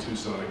come to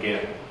Tucson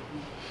again.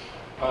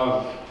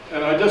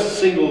 And I just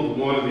singled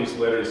one of these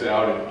letters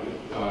out,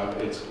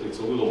 and it's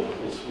a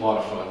lot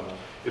of fun.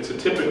 It's a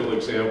typical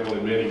example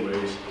in many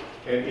ways,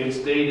 and it's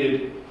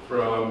dated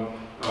from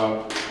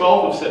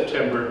 12th of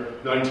September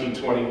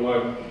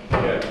 1921,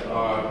 and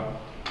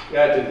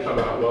that didn't come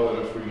out well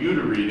enough for you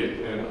to read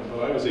it, and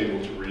I was able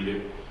to read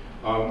it.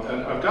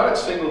 And I've got it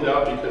singled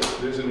out because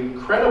there's an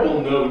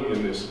incredible note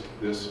in this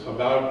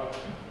about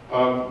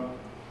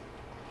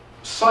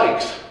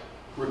Sykes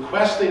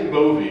requesting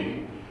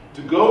Bovey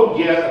to go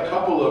get a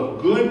couple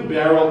of good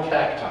barrel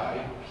cacti,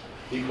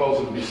 he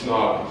calls them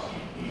bisnagas,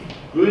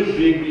 good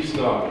big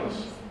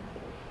bisnagas,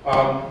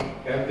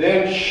 and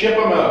then ship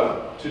them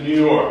out to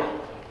New York.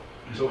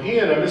 So he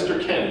and a Mr.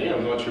 Kenny,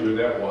 I'm not sure who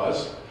that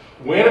was,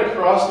 went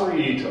across the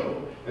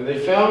Rito, and they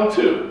found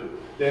two.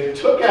 They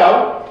took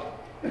out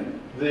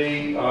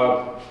the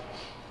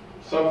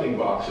something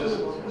boxes,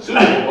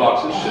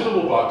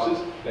 suitable boxes,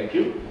 thank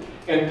you,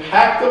 and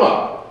pack them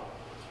up.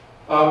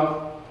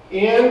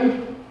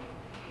 And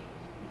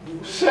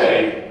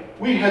say,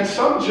 we had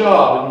some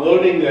job in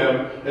loading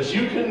them, as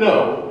you can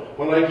know,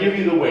 when I give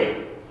you the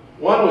weight.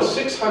 One was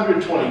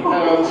 620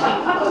 pounds,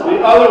 the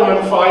other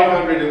one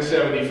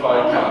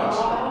 575 pounds.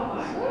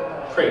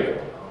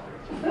 Crater.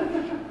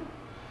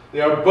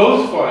 They are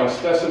both fine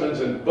specimens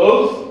and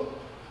both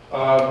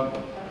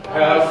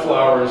have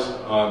flowers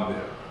on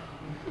them.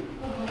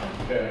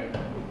 Okay.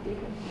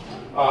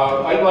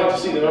 I'd like to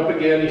see them up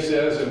again, he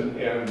says, and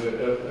I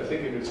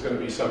think it's going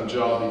to be some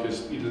job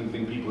because he doesn't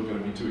think people are going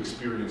to be too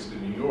experienced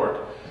in New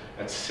York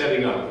at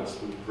setting up, that's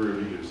the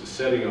verb he uses,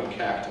 setting up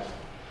cacti.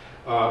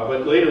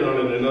 But later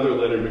on in another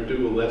letter,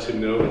 McDougall lets him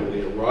know that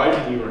they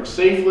arrived in New York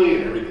safely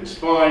and everything's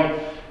fine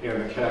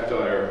and the cacti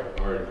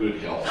are in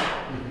good health.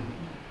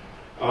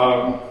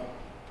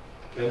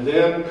 And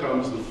then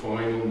comes the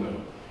final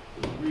note,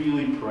 the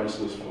really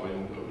priceless final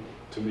note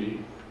to me.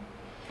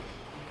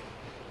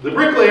 The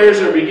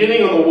bricklayers are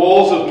beginning on the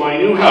walls of my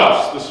new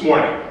house this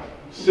morning.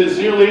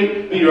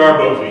 Sincerely, B.R.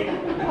 Bovey.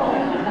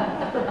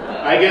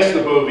 I guess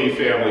the Bovey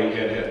family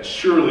had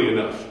surely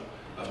enough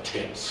of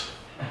tents.